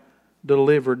have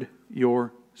delivered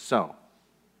your soul.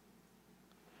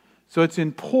 So it's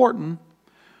important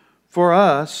for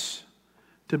us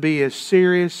to be as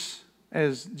serious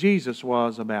as Jesus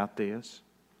was about this,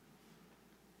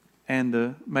 and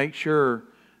to make sure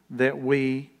that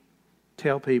we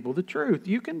tell people the truth.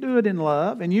 You can do it in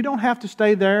love, and you don't have to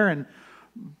stay there and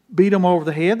beat them over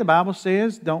the head. The Bible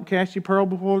says, don't cast your pearl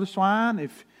before the swine.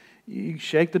 If you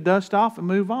shake the dust off and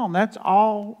move on. That's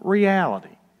all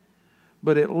reality.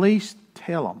 But at least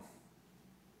tell them.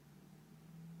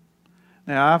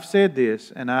 Now, I've said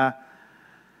this, and I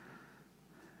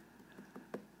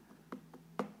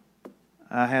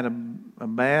had a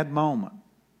bad moment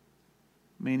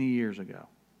many years ago.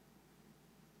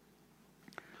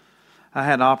 I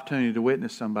had an opportunity to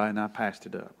witness somebody, and I passed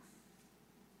it up.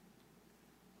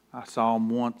 I saw them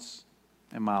once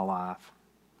in my life.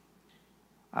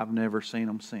 I've never seen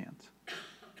them since.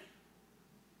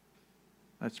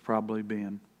 That's probably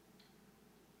been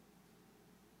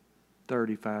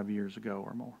 35 years ago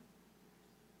or more.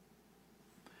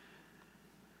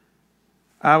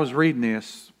 I was reading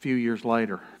this a few years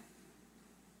later,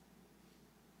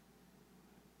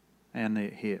 and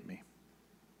it hit me,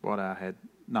 what I had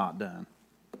not done.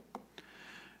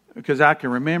 Because I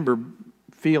can remember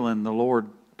feeling the Lord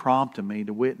prompting me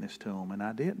to witness to them, and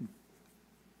I didn't.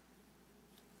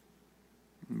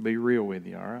 Be real with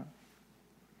you, all right?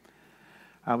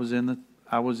 I was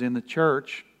in the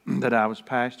church that I was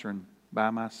pastoring by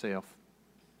myself.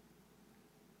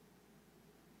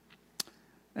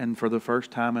 And for the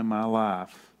first time in my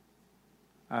life,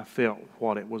 I felt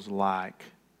what it was like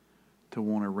to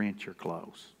want to rent your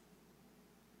clothes.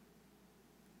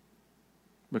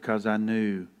 Because I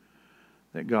knew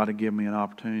that God had given me an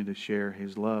opportunity to share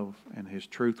His love and His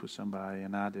truth with somebody,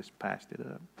 and I just passed it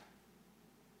up.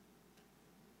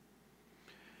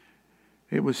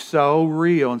 It was so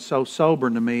real and so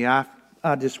sobering to me. I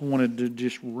just wanted to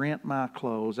just rent my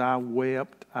clothes. I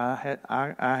wept. I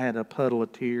had a puddle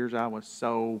of tears. I was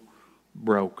so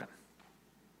broken.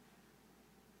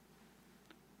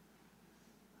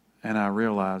 And I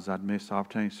realized I'd missed the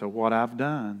opportunity. So what I've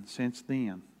done since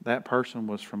then, that person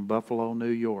was from Buffalo, New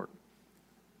York.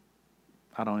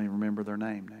 I don't even remember their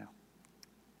name now.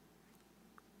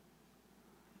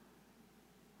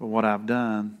 But what I've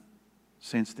done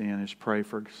since then is pray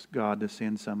for God to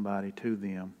send somebody to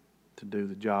them to do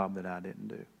the job that I didn't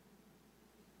do.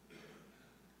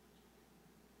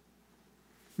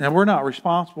 Now, we're not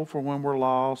responsible for when we're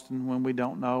lost and when we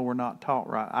don't know, we're not taught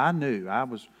right. I knew I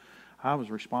was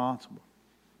responsible.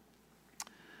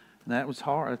 And that was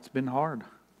hard. It's been hard.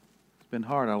 It's been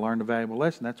hard. I learned a valuable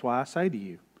lesson. That's why I say to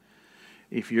you,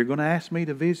 if you're going to ask me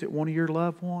to visit one of your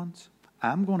loved ones,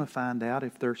 I'm going to find out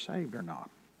if they're saved or not.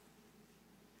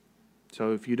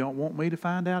 So if you don't want me to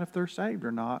find out if they're saved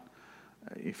or not,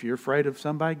 if you're afraid of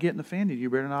somebody getting offended, you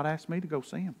better not ask me to go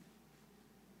see them.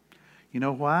 You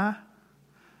know why?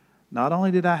 Not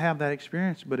only did I have that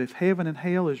experience, but if heaven and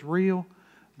hell is real,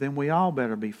 then we all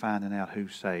better be finding out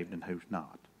who's saved and who's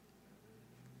not.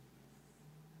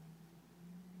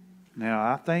 Now,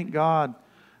 I thank God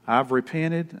I've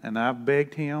repented and I've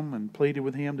begged Him and pleaded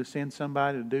with Him to send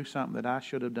somebody to do something that I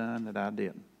should have done that I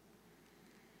didn't.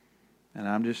 And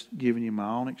I'm just giving you my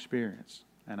own experience.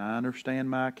 And I understand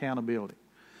my accountability.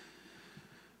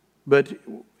 But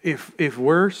if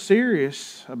we're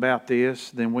serious about this,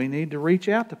 then we need to reach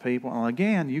out to people. And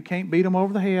again, you can't beat them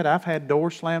over the head. I've had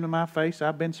doors slammed in my face.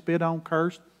 I've been spit on,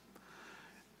 cursed,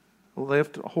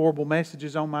 left horrible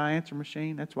messages on my answer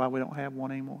machine. That's why we don't have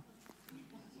one anymore.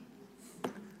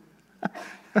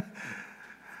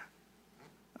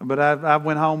 But I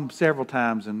went home several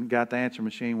times and got the answer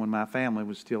machine when my family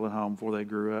was still at home before they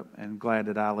grew up, and glad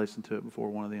that I listened to it before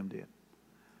one of them did.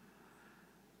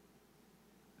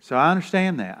 So I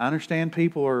understand that. I understand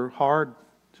people are hard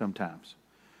sometimes.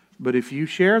 But if you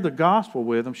share the gospel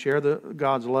with them, share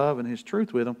God's love and His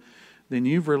truth with them, then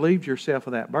you've relieved yourself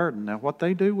of that burden. Now, what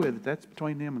they do with it, that's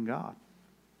between them and God.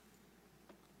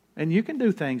 And you can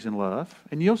do things in love,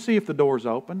 and you'll see if the door's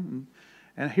open.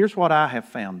 And here's what I have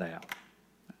found out.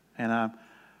 And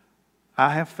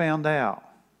I have found out,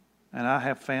 and I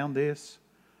have found this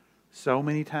so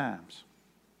many times.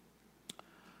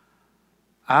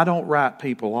 I don't write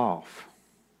people off.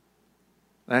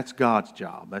 That's God's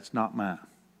job. That's not mine.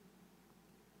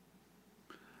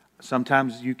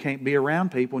 Sometimes you can't be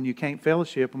around people and you can't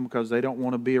fellowship them because they don't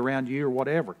want to be around you or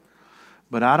whatever.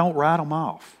 But I don't write them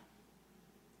off.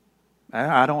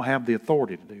 I don't have the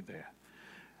authority to do that.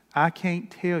 I can't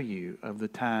tell you of the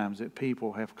times that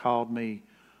people have called me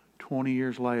 20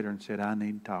 years later and said, I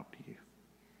need to talk to you.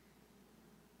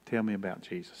 Tell me about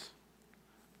Jesus.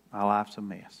 My life's a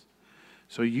mess.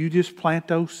 So you just plant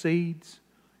those seeds,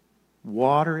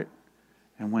 water it,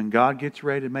 and when God gets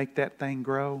ready to make that thing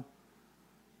grow,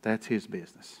 that's His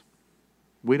business.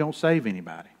 We don't save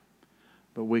anybody,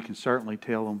 but we can certainly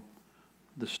tell them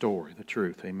the story, the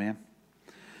truth. Amen.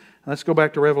 Let's go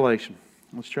back to Revelation.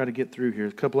 Let's try to get through here.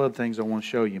 A couple other things I want to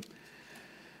show you.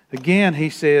 Again, he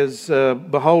says,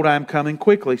 behold, I am coming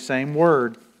quickly. Same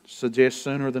word. Suggests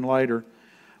sooner than later.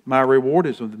 My reward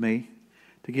is with me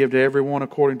to give to everyone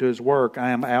according to his work.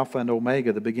 I am Alpha and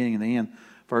Omega, the beginning and the end,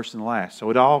 first and last. So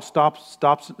it all starts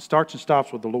and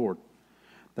stops with the Lord.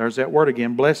 There's that word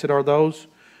again. Blessed are those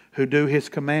who do His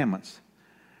commandments,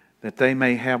 that they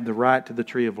may have the right to the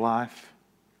tree of life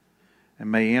and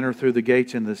may enter through the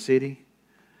gates into the city.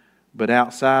 But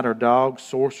outside are dogs,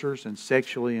 sorcerers, and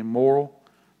sexually immoral,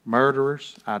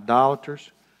 murderers,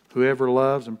 idolaters, whoever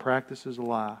loves and practices a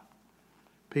lie.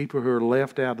 People who are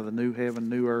left out of the new heaven,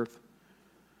 new earth,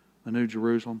 the new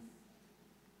Jerusalem.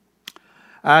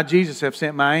 I, Jesus, have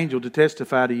sent my angel to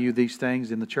testify to you these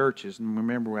things in the churches. And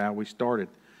remember how we started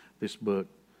this book.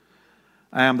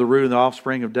 I am the root and the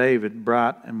offspring of David,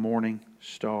 bright and morning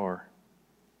star.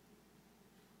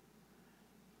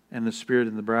 And the Spirit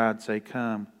and the bride say,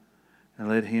 come. And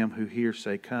let him who hears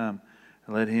say, come.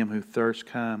 And let him who thirsts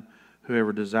come.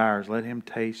 Whoever desires, let him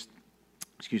take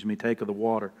of the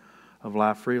water of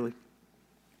life freely.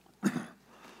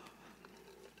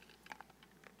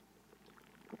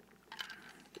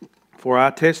 For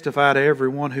I testify to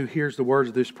everyone who hears the words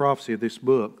of this prophecy of this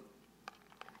book.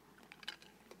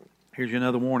 Here's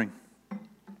another warning.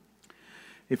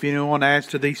 If anyone adds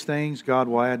to these things, God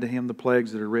will add to him the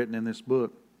plagues that are written in this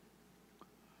book.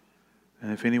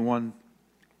 And if anyone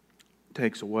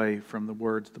takes away from the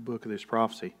words of the book of this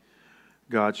prophecy,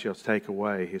 God shall take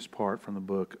away his part from the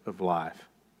book of life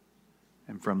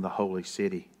and from the holy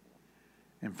city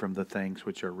and from the things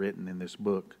which are written in this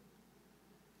book.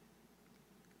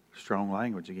 Strong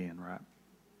language again, right?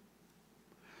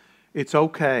 It's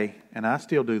okay, and I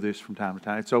still do this from time to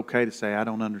time, it's okay to say, I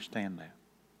don't understand that.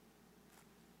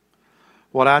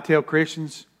 What I tell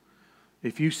Christians,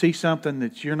 if you see something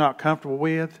that you're not comfortable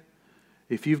with,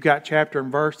 if you've got chapter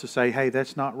and verse to say, hey,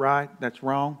 that's not right, that's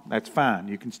wrong, that's fine.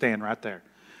 You can stand right there.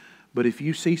 But if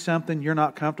you see something you're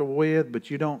not comfortable with, but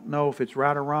you don't know if it's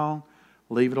right or wrong,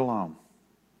 leave it alone.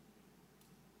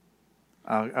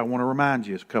 I want to remind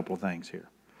you of a couple of things here.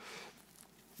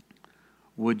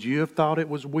 Would you have thought it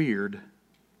was weird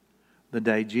the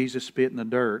day Jesus spit in the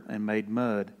dirt and made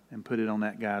mud and put it on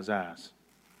that guy's eyes?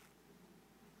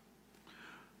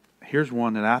 Here's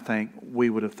one that I think we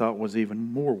would have thought was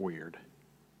even more weird.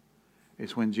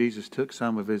 It's when Jesus took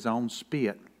some of his own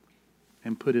spit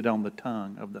and put it on the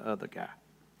tongue of the other guy.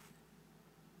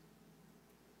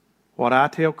 What I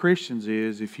tell Christians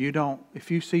is, if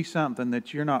you see something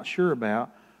that you're not sure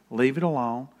about, leave it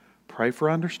alone. Pray for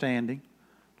understanding.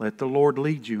 Let the Lord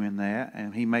lead you in that,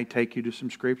 and He may take you to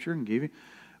some Scripture and give you.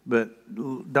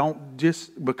 But don't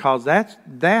just, because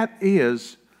that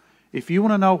is, if you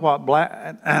want to know what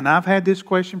black, and I've had this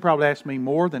question probably asked me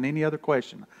more than any other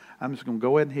question. I'm just going to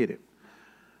go ahead and hit it.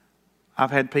 I've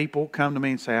had people come to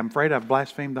me and say, I'm afraid I've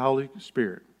blasphemed the Holy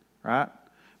Spirit, right?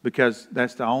 Because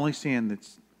that's the only sin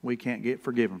that's we can't get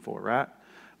forgiven for, right?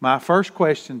 My first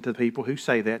question to people who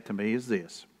say that to me is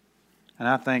this, and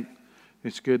I think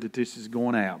it's good that this is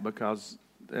going out because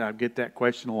I get that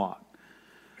question a lot.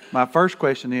 My first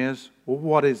question is, well,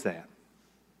 what is that?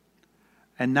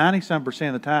 And 90-some%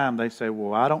 of the time they say,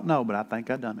 well, I don't know, but I think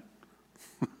I've done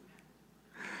it.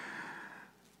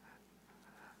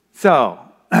 So,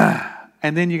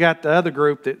 and then you got the other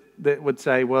group that would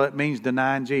say, well, it means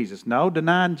denying Jesus. No,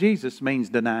 denying Jesus means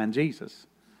denying Jesus.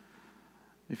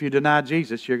 If you deny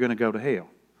Jesus, you're going to go to hell.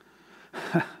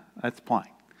 That's plain.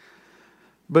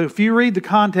 But if you read the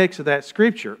context of that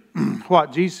scripture,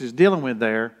 what Jesus is dealing with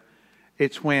there,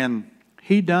 it's when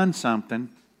He done something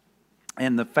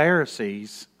and the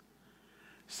Pharisees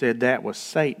said that was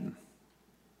Satan.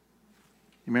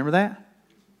 You remember that?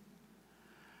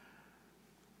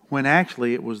 When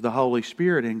actually it was the Holy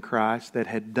Spirit in Christ that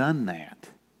had done that.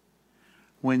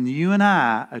 When you and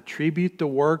I attribute the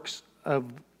works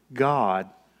of God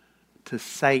to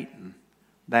Satan,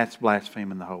 that's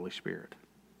blaspheming the Holy Spirit.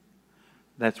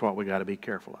 That's what we got to be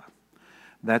careful of.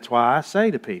 That's why I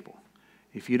say to people,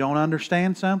 if you don't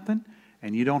understand something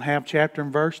and you don't have chapter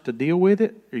and verse to deal with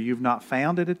it, or you've not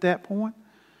found it at that point,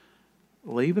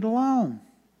 leave it alone.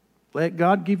 Let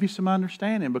God give you some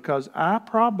understanding, because I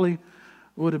probably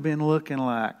would have been looking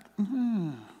like,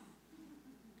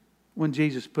 when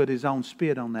Jesus put His own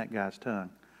spit on that guy's tongue.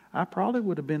 I probably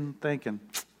would have been thinking,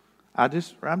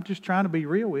 I'm just trying to be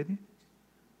real with you.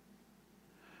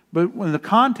 But in the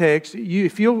context,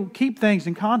 if you'll keep things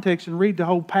in context and read the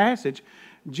whole passage,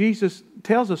 Jesus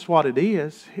tells us what it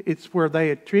is. It's where they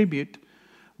attribute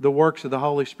the works of the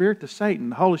Holy Spirit to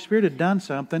Satan. The Holy Spirit had done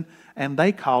something, and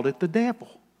they called it the devil.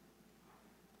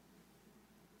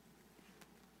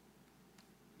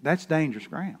 That's dangerous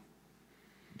ground.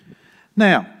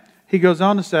 Now, he goes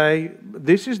on to say,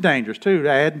 this is dangerous too,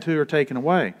 adding to or taking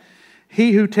away.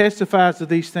 He who testifies to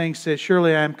these things says,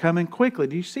 surely I am coming quickly.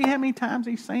 Do you see how many times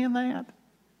he's saying that?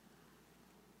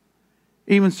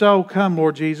 Even so, come,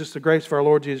 Lord Jesus, the grace of our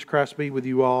Lord Jesus Christ be with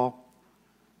you all.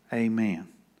 Amen.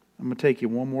 I'm going to take you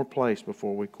one more place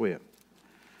before we quit.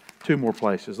 Two more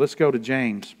places. Let's go to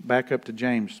James, back up to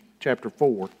James chapter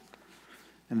 4.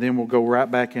 And then we'll go right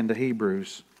back into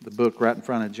Hebrews, the book right in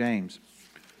front of James.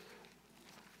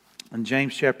 In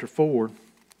James chapter 4,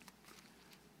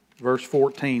 verse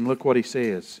 14, look what he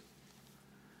says.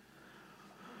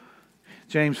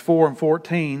 James 4 and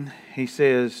 14, he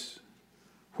says,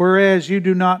 whereas you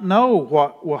do not know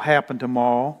what will happen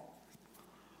tomorrow,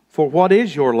 for what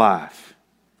is your life?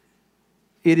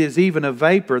 It is even a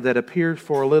vapor that appears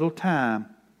for a little time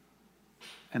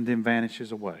and then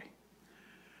vanishes away.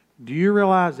 Do you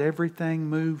realize everything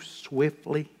moves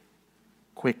swiftly,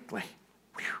 quickly?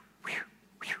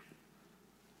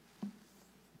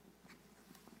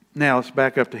 Now let's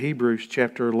back up to Hebrews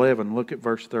chapter 11. Look at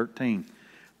verse 13.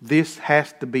 This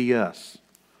has to be us,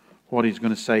 what he's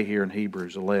going to say here in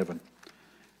Hebrews 11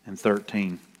 and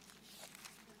 13.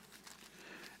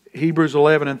 Hebrews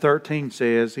 11 and 13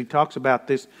 says, he talks about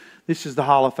this. This is the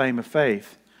Hall of Fame of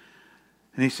faith.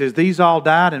 And he says, these all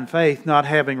died in faith, not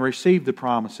having received the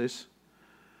promises,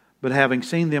 but having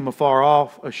seen them afar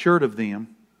off, assured of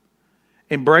them,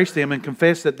 embraced them, and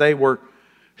confessed that they were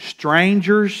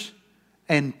strangers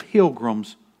and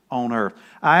pilgrims on earth.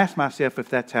 I ask myself if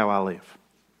that's how I live.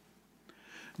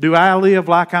 Do I live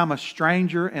like I'm a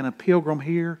stranger and a pilgrim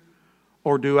here?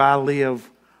 Or do I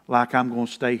live like I'm going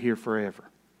to stay here forever?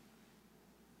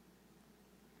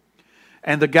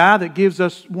 And the guy that gives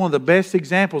us one of the best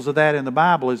examples of that in the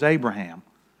Bible is Abraham.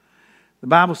 The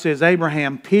Bible says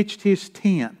Abraham pitched his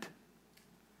tent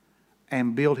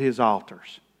and built his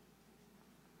altars.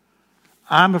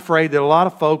 I'm afraid that a lot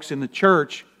of folks in the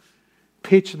church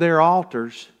pitch their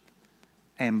altars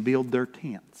and build their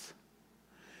tents.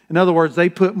 In other words, they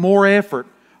put more effort,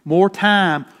 more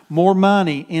time, more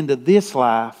money into this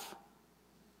life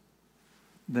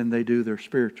than they do their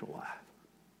spiritual life.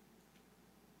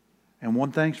 And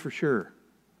one thing's for sure,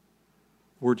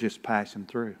 we're just passing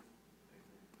through.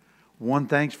 One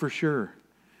thing's for sure,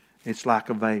 it's like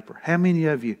a vapor. How many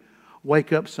of you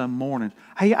wake up some mornings?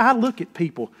 Hey, I look at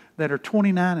people that are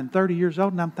 29 and 30 years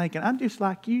old and I'm thinking, I'm just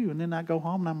like you. And then I go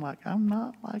home and I'm like, I'm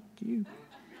not like you.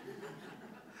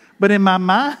 But in my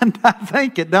mind, I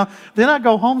think it. Then I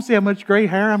go home and see how much gray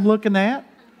hair I'm looking at.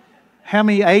 How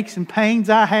many aches and pains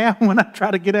I have when I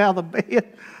try to get out of the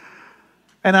bed.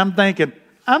 And I'm thinking,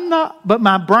 I'm not, but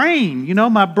my brain,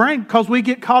 because we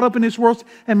get caught up in this world,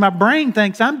 and my brain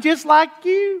thinks, I'm just like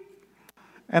you.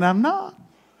 And I'm not.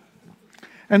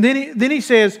 And then he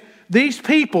says, these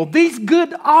people, these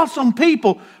good, awesome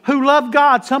people who love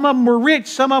God, some of them were rich,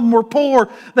 some of them were poor.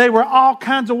 They were all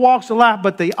kinds of walks of life,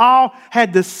 but they all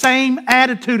had the same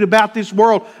attitude about this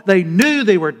world. They knew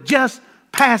they were just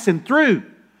passing through.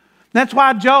 That's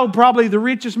why Job, probably the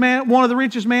richest man, one of the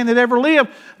richest men that ever lived,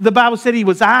 the Bible said he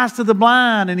was eyes to the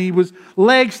blind and he was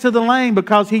legs to the lame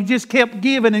because he just kept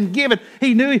giving and giving.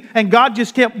 He knew, and God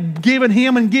just kept giving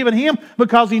him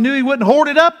because he knew he wouldn't hoard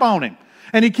it up on him.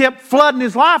 And he kept flooding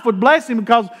his life with blessing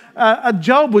because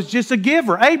Job was just a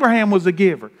giver. Abraham was a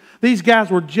giver. These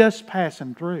guys were just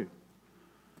passing through.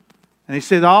 And he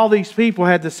said all these people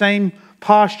had the same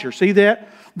posture. See that?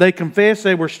 They confess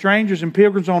they were strangers and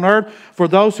pilgrims on earth. For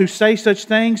those who say such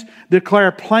things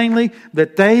declare plainly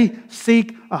that they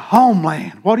seek a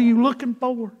homeland. What are you looking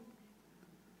for?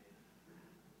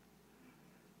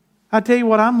 I tell you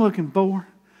what I'm looking for.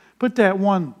 Put that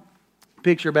one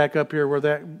picture back up here where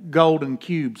that golden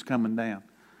cube's coming down.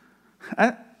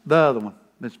 The other one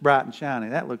that's bright and shiny.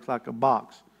 That looks like a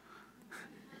box.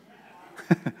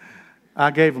 I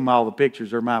gave them all the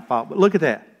pictures. They're my fault. But look at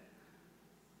that.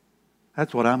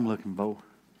 That's what I'm looking for.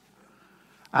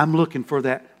 I'm looking for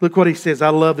that. Look what he says. I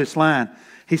love this line.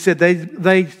 He said,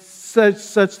 they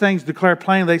such things declare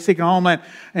plainly, they seek a homeland.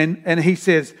 And he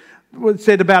says,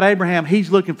 said about Abraham, he's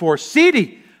looking for a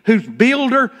city whose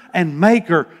builder and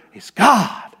maker is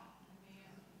God.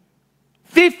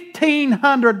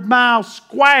 1,500 miles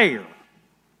square.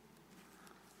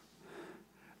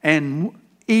 And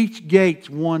each gate's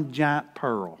one giant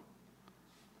pearl.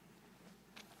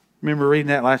 Remember reading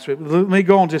that last week. Let me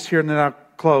go on just here and then I'll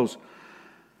close.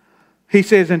 He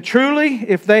says, and truly,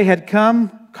 if they had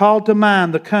called to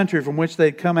mind the country from which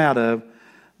they'd come out of,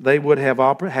 they would have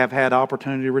had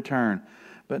opportunity to return.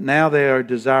 But now they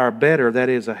desire better, that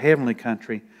is, a heavenly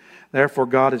country. Therefore,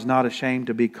 God is not ashamed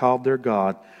to be called their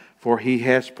God, for He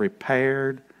has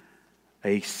prepared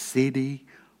a city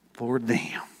for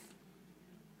them.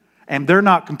 And they're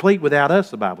not complete without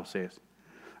us, the Bible says.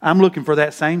 I'm looking for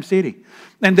that same city.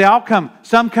 And they all come.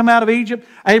 Some come out of Egypt.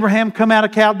 Abraham come out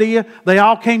of Chaldea. They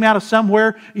all came out of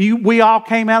somewhere. We all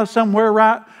came out of somewhere,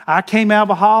 right? I came out of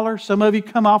a holler. Some of you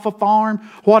come off a farm.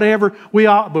 Whatever.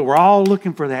 But we're all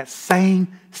looking for that same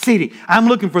city. I'm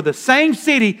looking for the same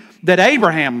city that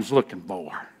Abraham's looking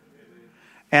for.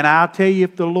 And I'll tell you,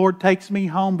 if the Lord takes me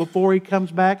home before He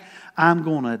comes back, I'm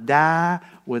going to die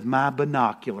with my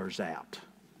binoculars out.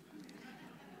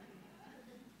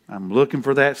 I'm looking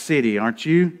for that city, aren't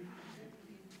you?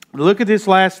 Look at this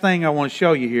last thing I want to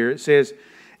show you here. It says,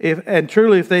 and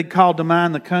truly if they'd called to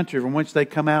mind the country from which they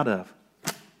come out of.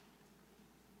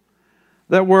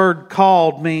 That word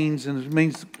called means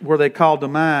where they called to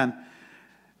mind.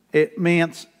 It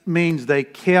means they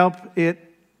kept it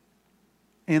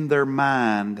in their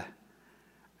mind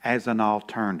as an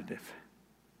alternative.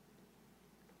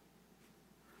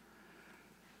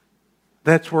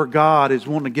 That's where God is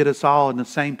wanting to get us all in the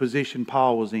same position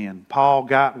Paul was in. Paul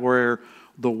got where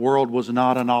the world was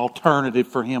not an alternative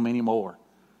for him anymore.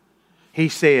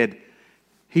 He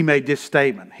made this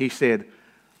statement. He said,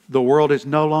 the world is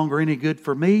no longer any good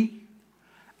for me,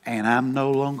 and I'm no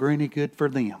longer any good for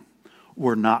them.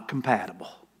 We're not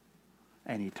compatible.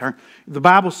 And he turned. The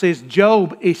Bible says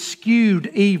Job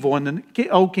eschewed evil. And the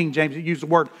old King James, it used the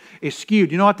word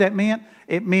eschewed. You know what that meant?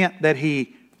 It meant that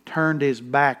he turned his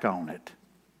back on it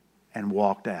and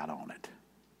walked out on it.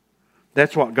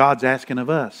 That's what God's asking of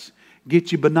us.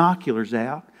 Get your binoculars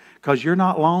out, because you're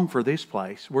not long for this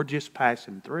place. We're just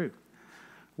passing through.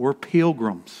 We're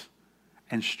pilgrims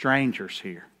and strangers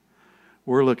here.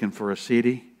 We're looking for a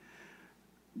city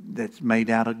that's made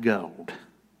out of gold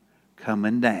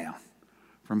coming down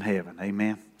from heaven.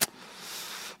 Amen.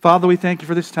 Father, we thank you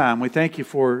for this time. We thank you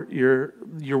for your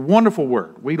wonderful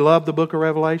word. We love the book of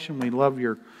Revelation. We love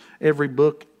every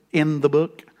book in the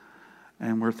book.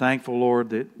 And we're thankful,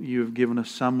 Lord, that you have given us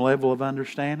some level of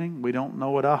understanding. We don't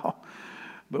know it all,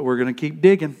 but we're going to keep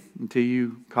digging until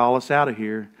you call us out of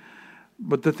here.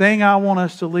 But the thing I want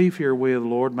us to leave here with,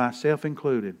 Lord, myself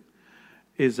included,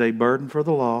 is a burden for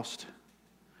the lost,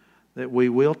 that we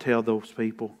will tell those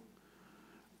people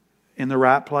in the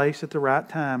right place at the right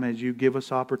time. As you give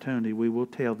us opportunity, we will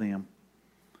tell them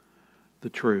the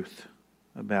truth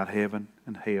about heaven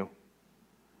and hell,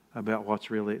 about what's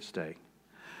really at stake.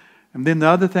 And then the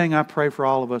other thing I pray for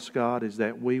all of us, God, is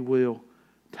that we will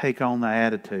take on the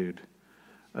attitude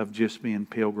of just being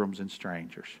pilgrims and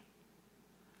strangers.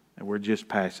 And we're just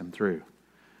passing through.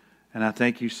 And I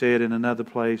think you said in another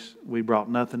place, we brought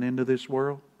nothing into this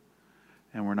world,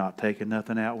 and we're not taking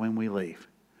nothing out when we leave.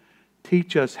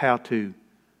 Teach us how to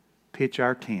pitch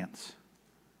our tents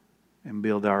and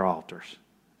build our altars.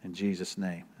 In Jesus'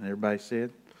 name. And everybody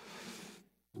said...